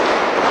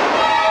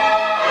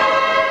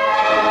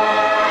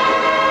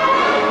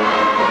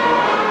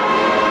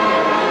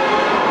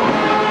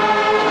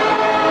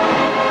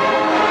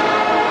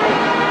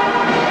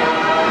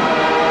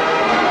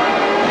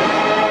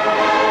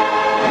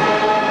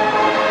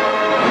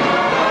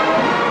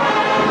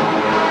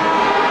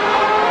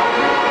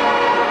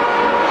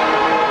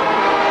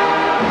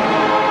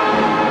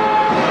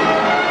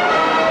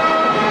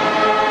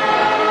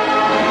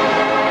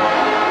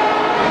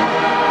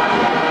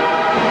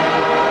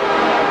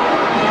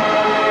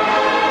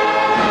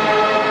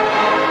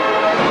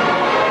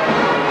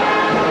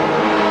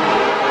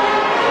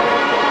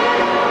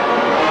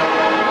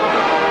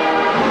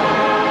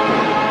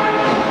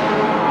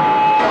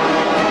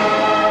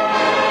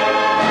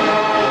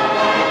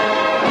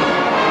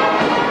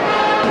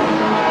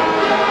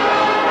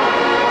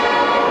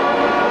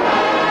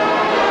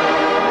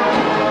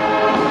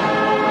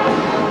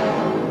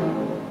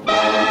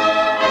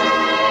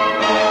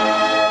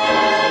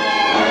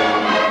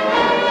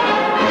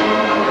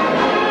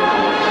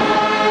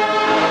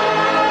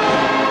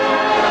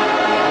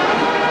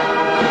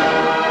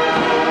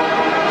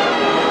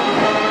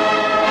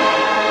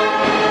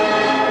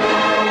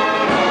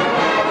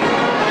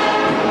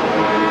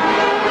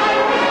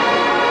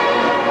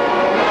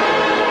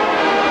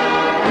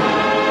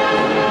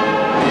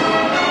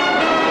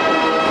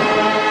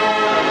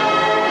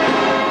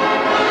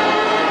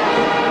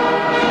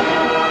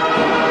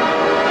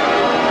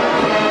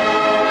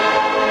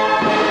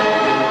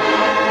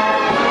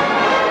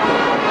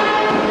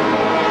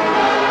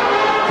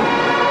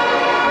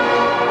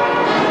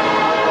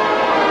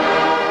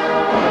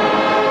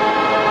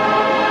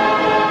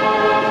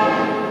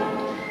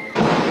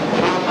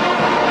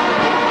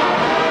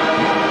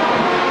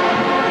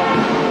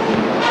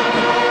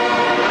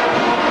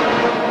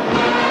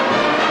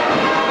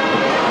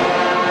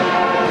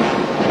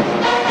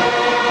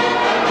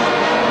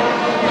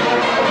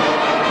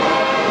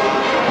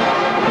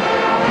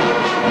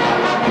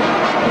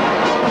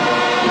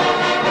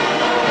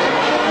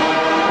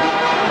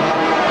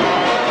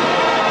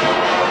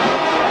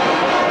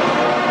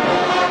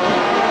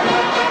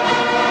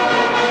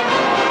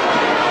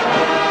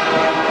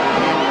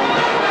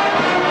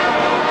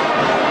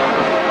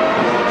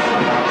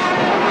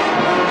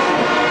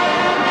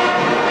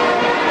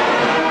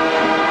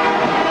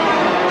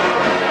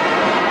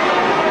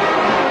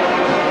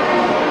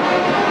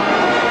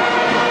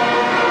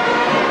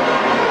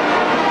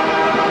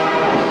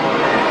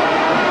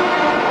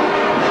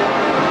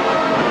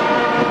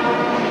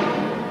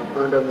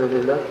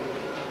alhamdulillah.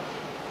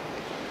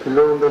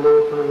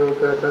 Tunaendelea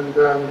kuelekea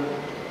Tanzania.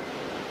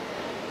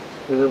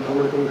 Ili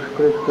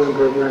kumshukuru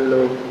kwa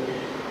leo.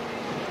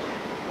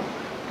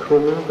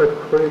 Tunaomba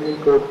tufanye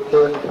kwa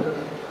kwanza.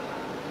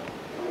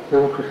 Na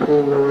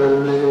kusema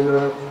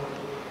wale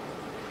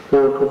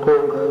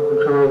kutokonga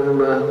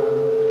kuchama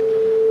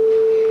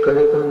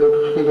katika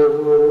ndoto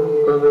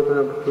Mungu kama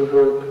kuna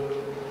kuzoea.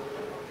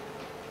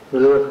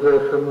 Leo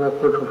tunasema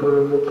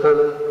kutofurumu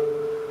kala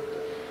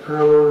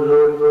na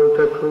uzuri wa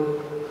tatu.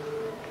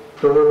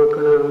 Tunaona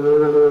kana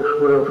mwana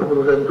shura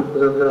furza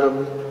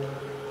ntukuzamu.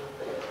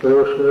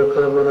 Leo shura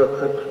kala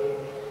marakati.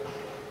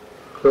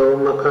 Kwa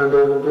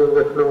makanda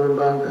ndio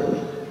tunaomba.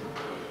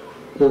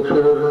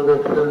 Inchini zanga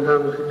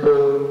tundamu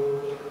sitao.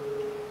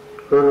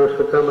 Leo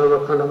shetama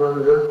wakana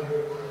manza.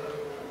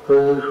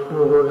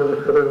 Shukuru Mungu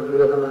kwa sababu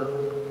ya kana.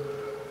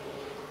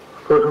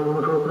 Kwa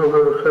Mungu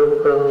kwa sababu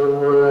kwa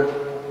Mungu.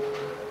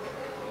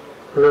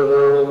 Laga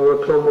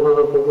watomo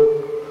kanga kuku.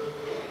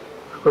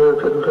 Kuna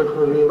tatu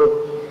mlima.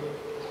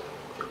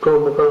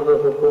 Kama kanga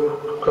kuku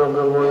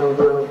kama moyo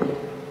wangu.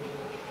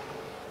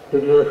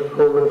 Ndio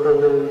kama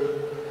kanga.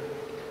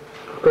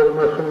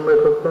 Kama sumbe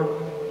kuku.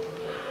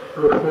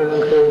 Rusmini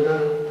kenda.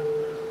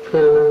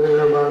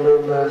 Kenda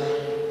maana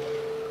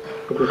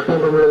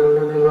tuseme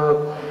mbele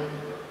wako.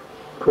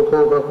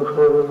 Kuku kwa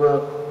kusoma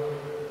wako.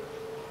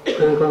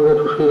 Kanga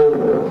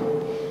tuseme.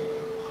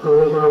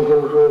 Kama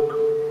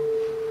mzoto.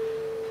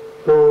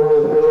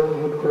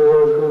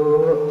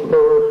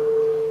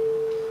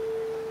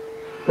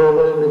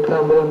 Nomor ini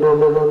kamera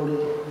nomor ini.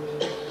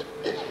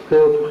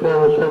 Kalau kita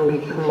sambil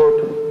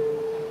kembali,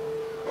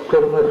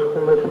 termasuk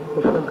masuk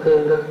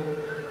kerja,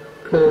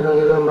 kerja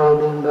kita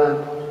bangun dan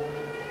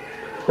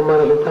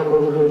kemarin kita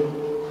bangun,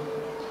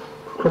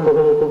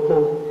 kembali kuku,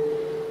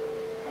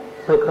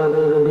 akan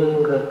ada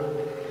diingkar.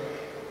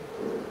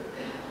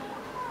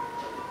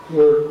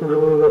 Ya,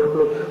 juga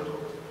fluk,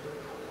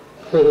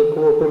 saya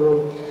kuku.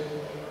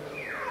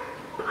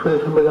 Saya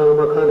sebagai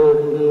makanan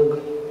yang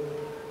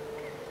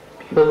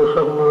saya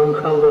sama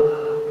sangat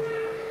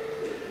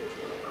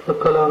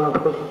kekalan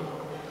apa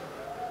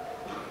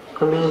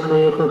kami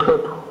menaikkan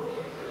satu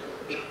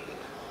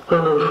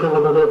karena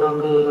semua datang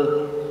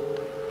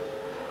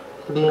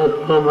dia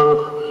sama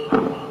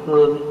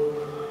kami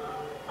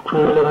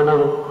kemudian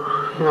aku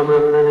sama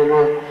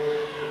nenek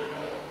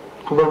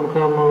kubang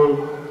kamu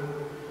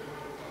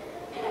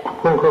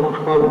kubang kamu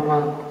semua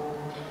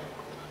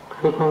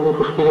saya kamu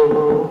terus kira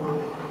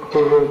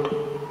Lord,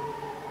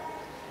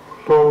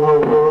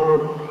 Lord,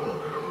 Lord,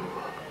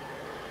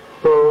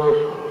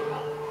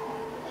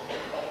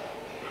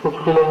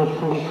 Sukhilah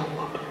sendiri.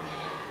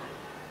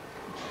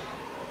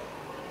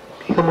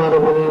 Kemana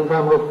boleh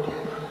kamu?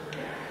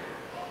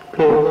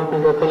 Kerana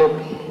kita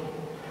kelebih,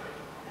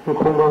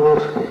 hukuman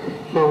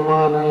yang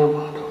mana yang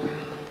mana.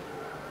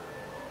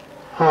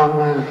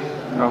 Amin.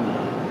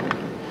 Amin.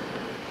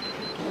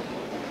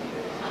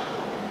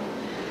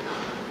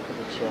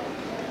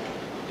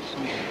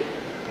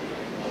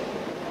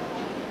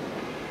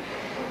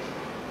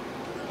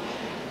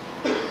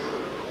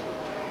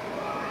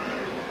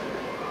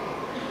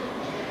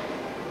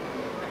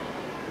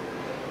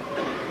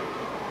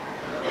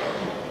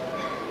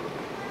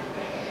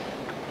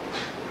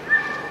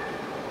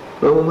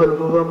 Kamu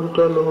berbuat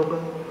bertolong,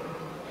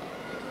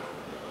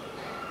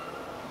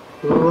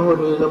 berbuat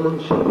di zaman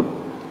sih.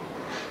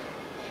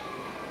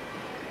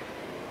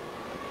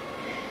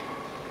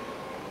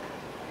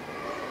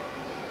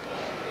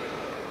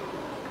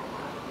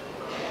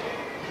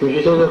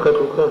 Bisa nak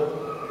katakan,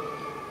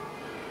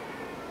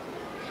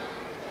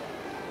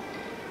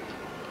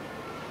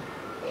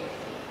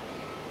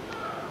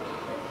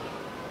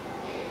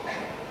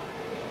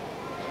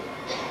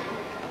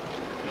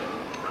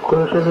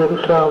 kalau saya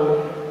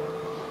bersama.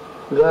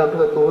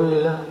 Gabla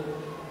kuwila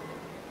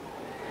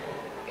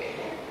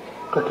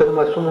katika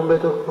masomo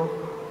mbeto ko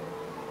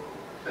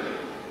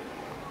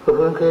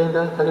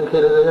kufungenda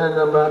alikera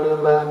yana mbali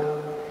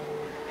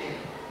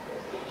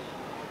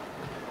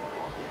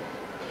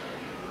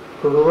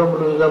kuwa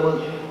mluiza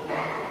mwisho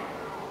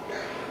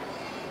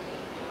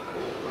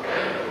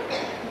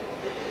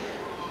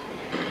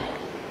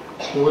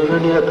wewe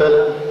ni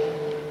akala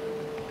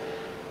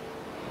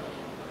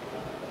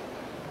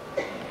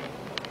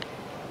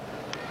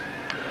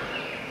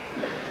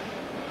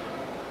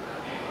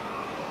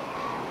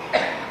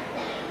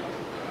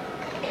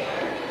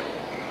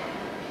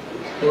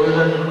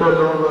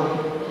Lomba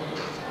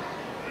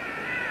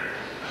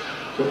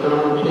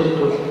sekarang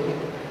itu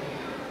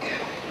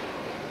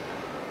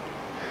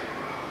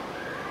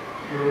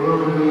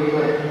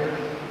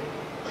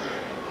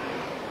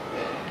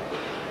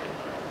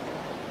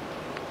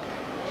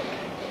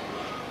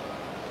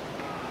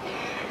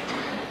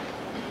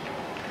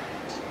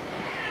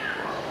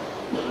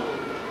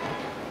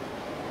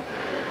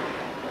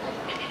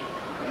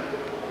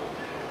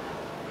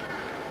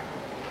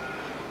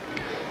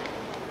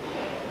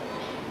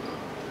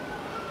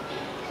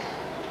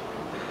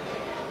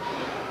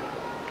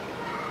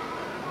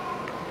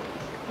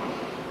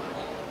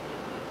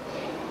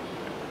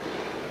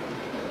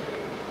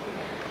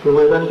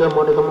Jumuiya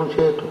kama ni kama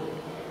chetu.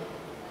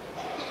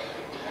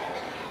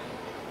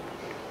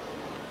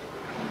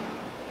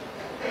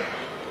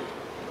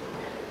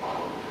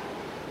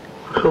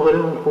 Shughuli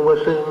mkubwa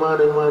sana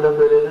imani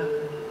mbele.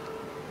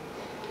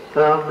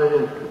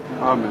 Amen.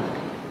 Amen.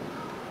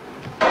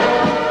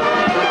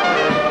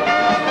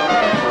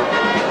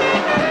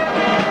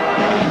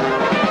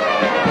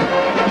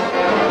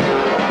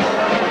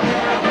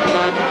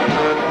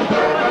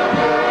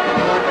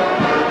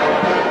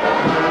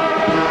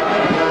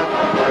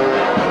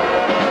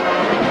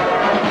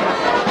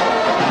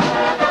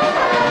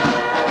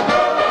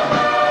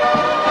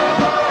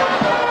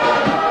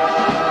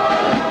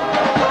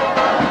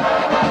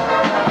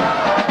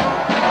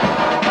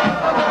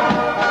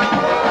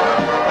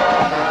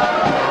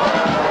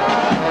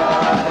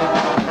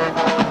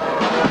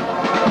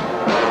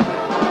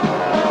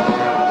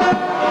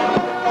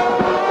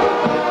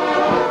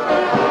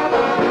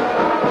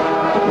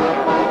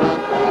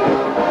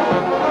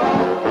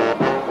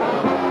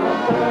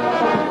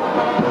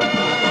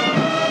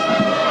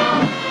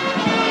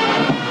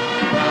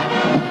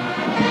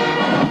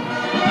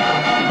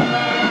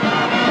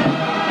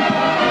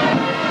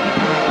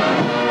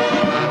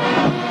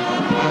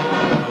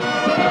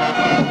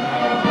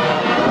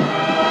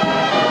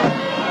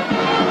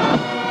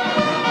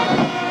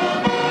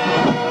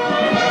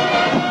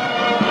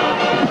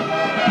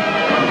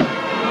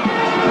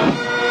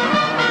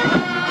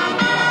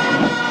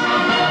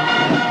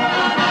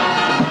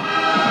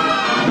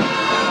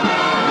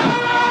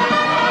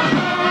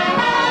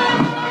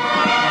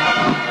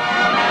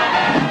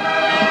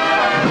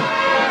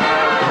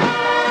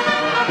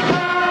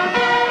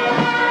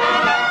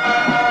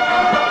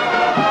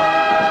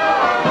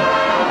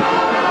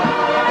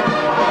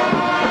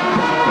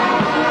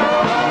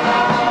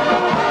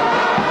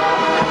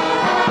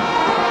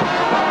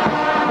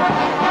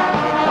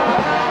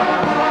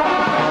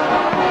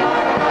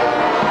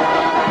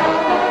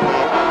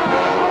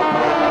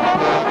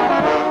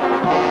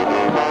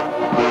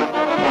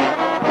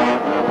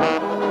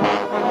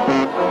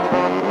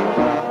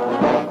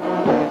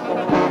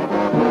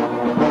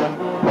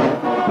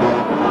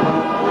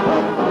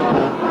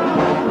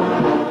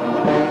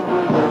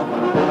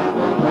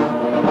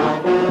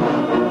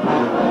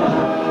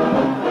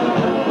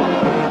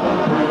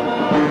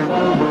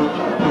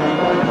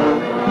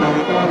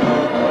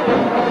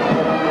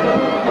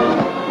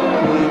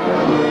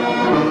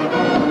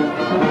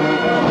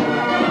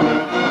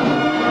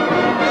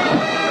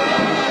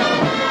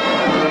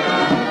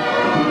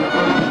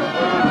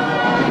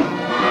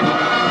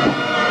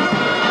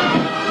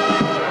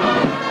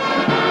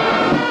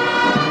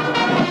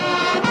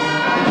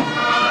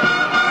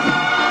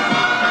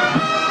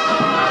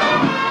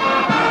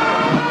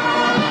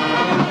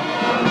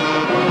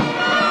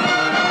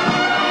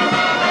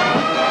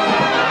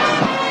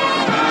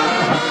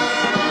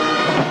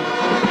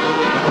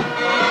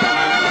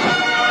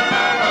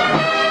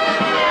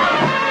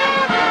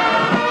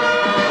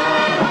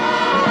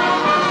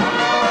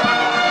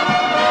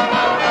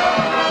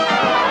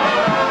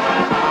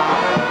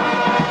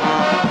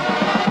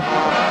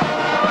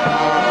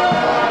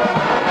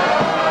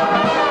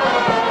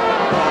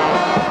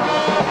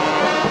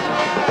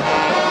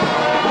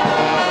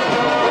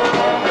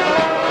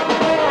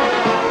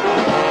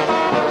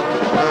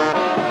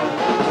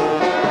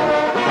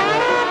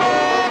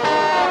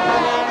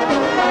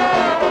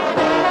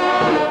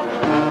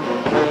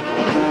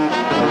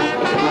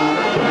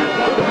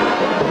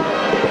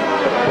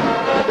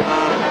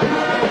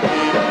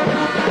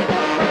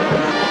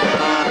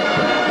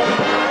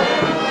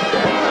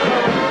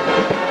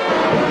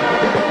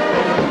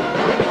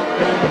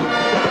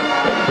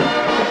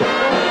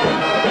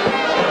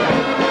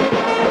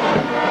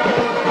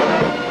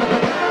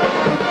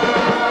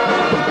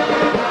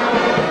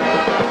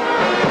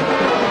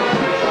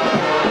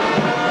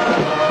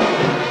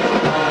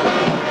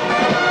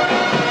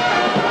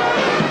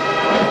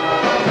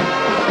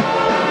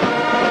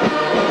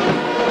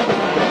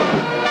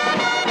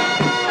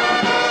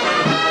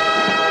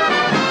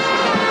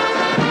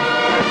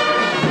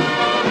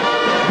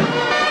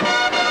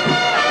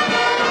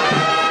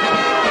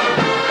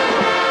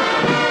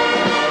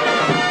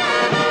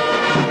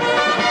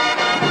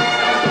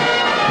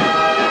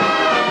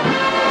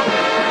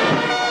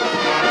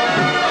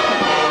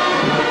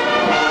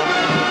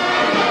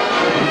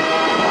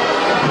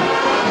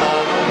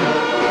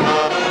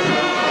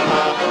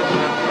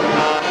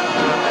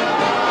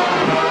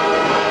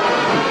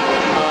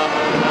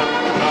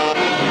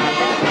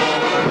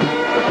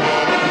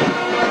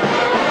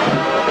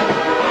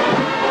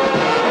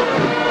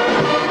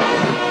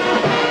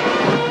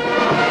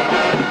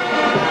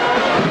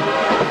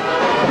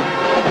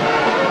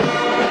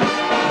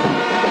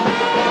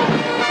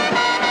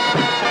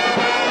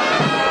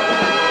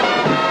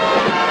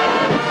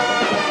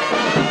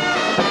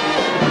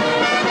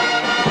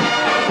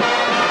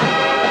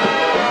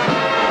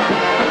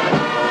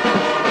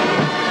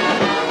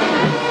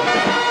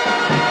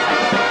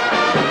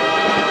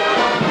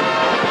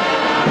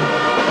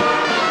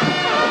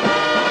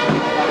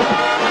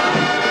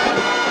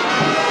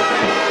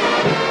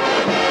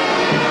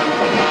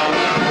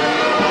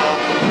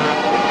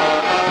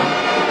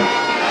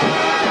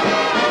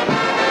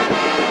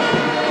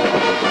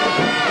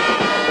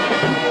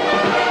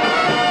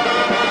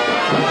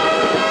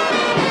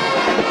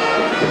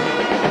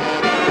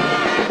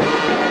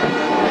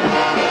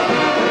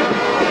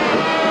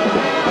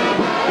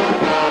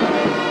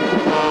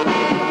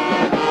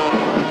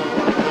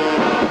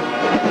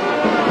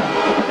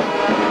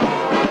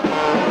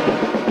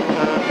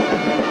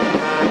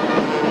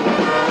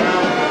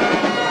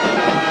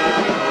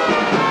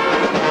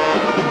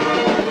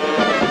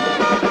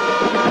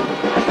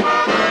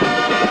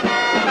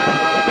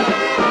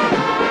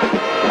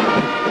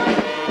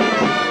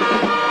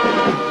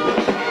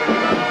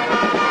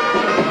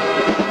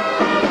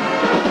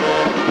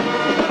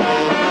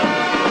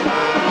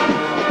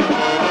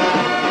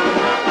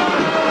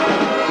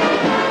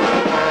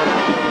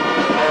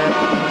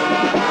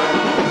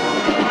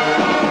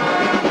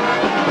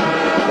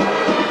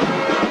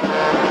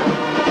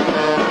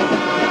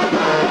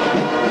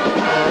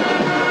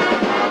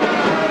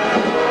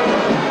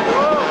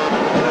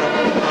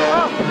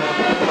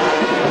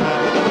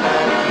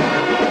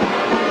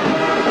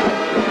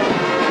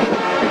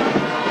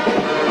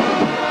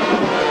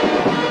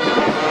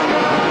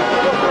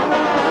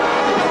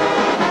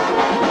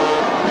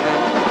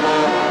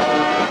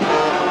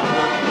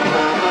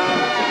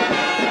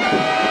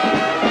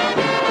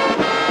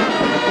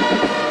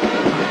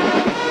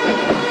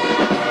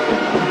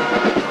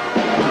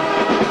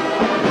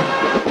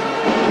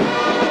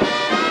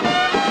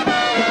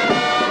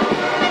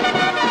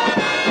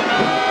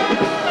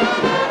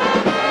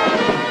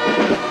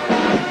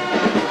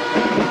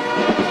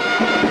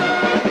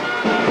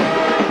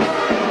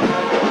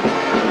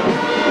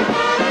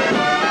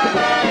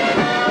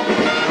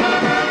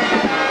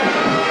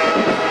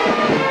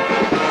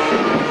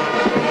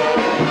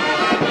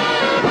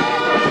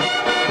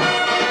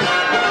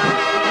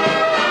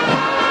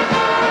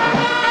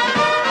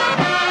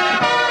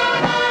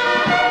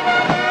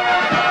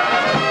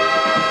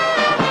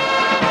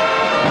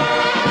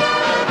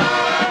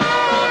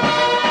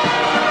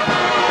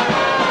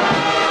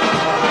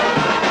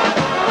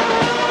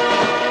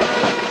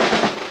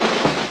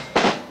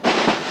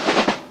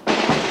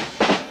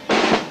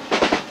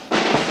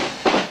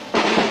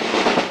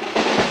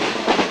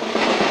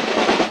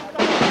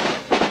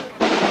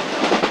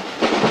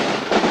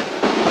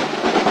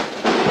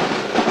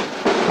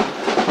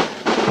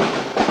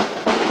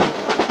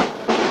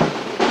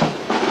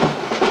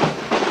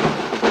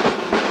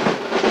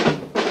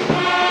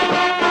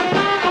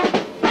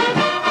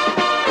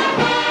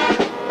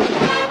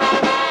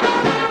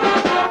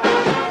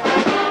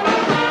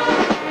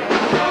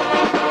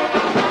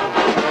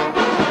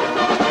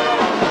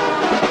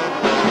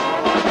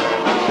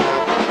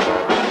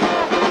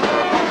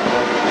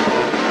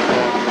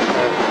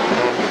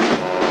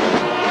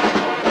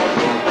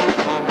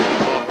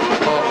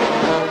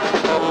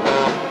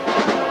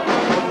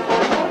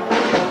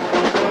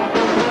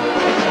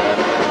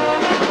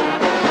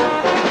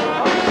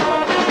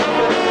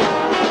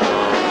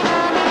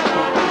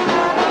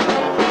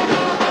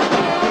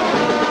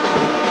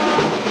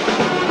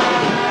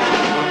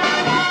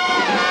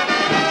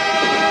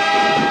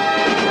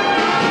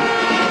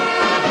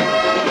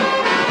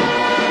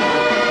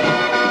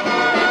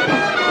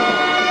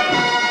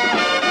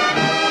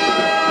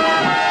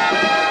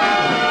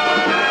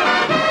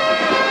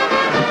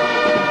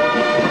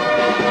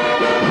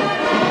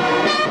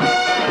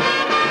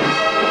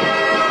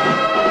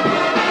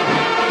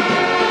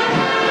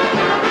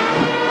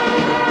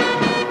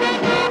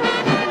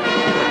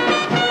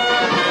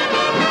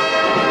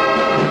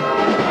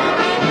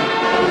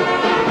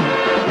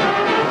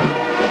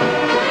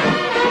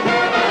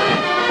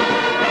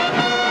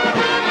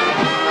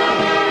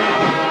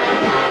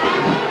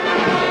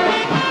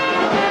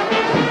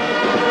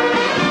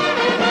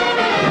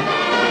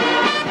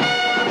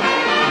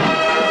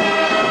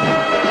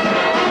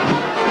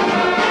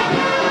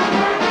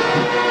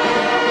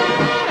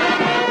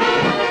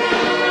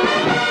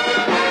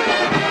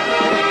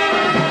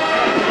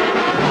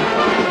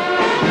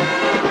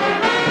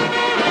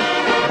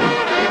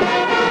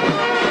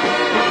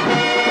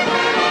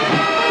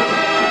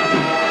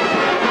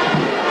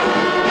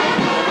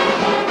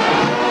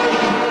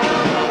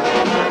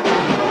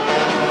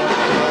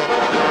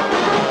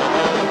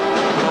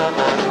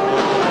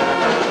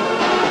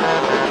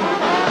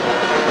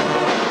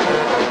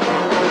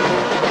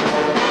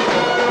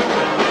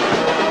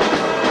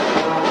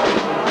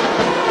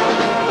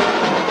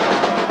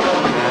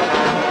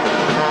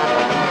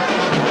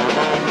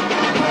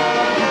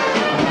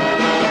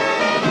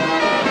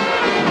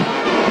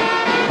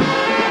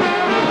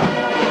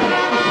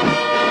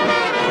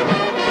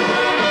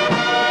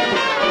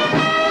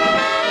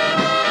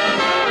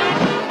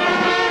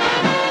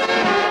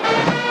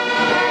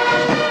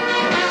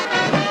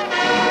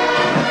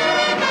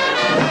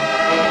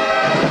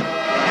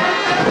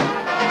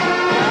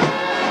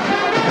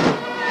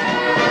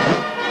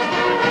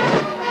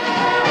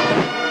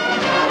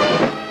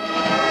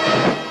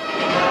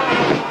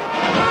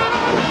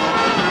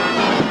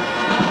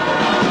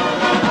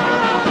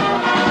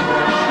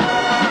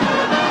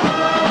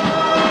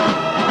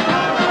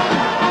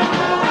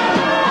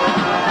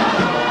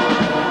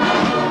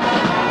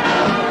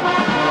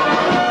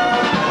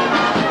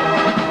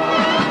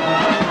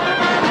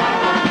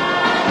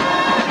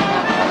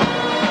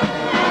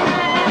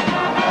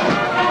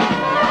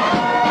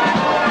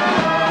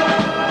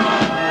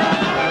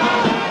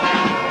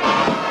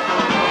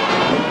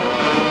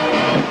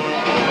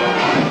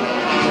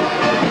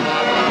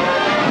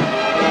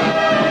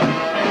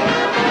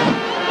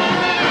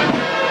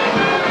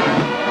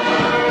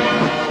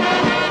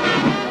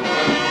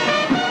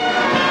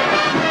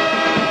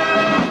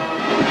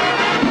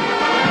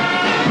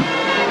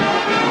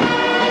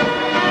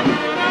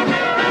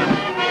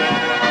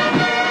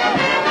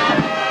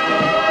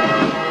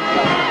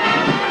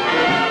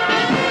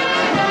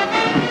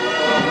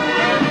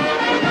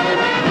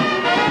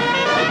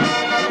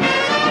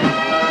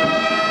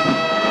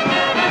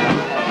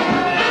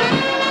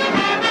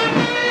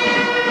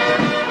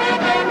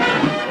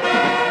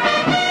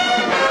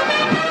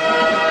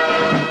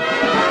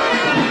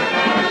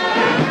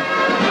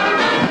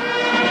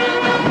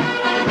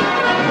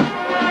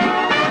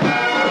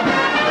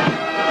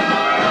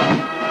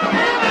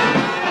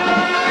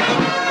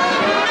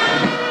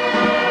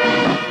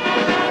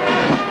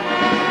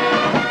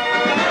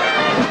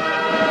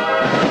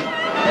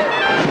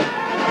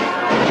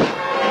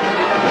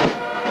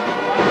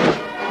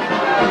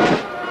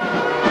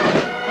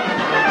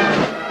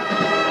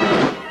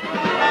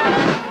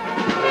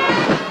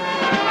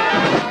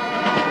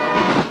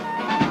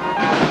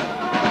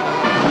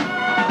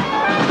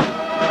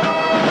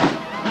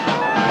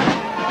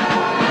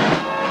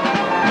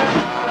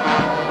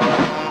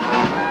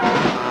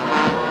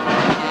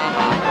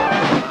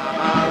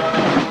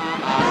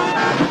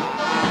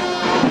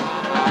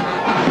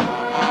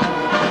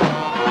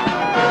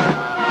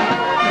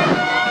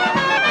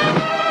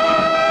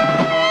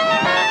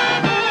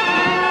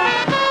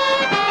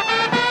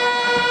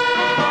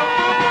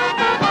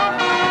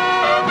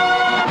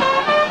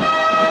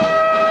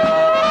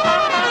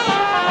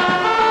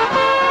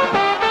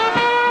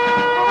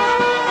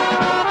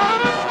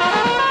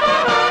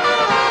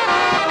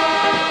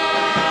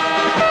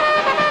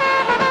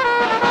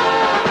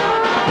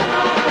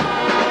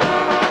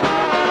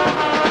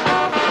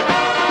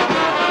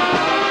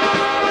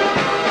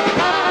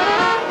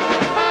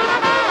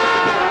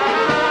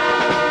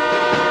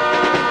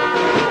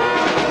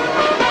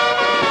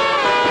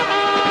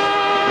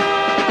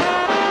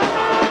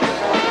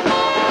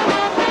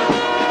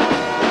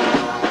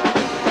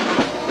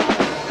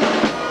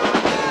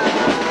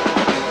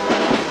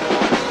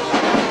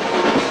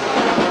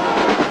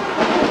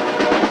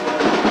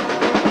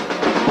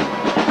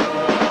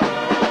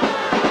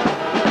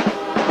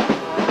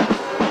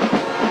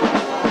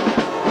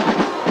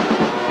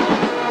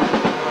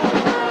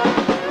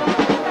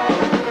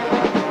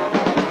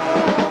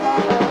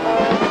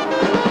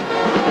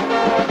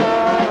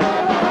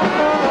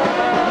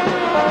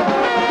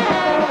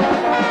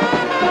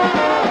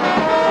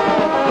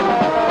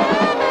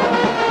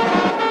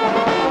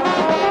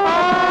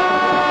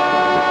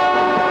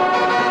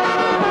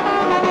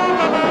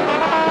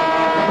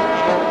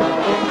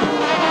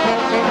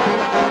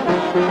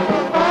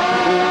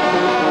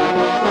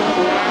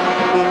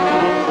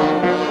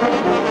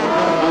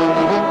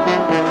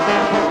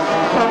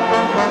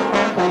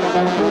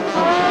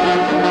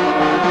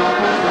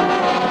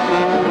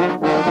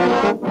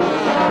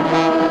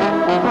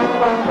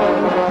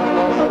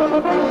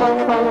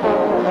 Thank you.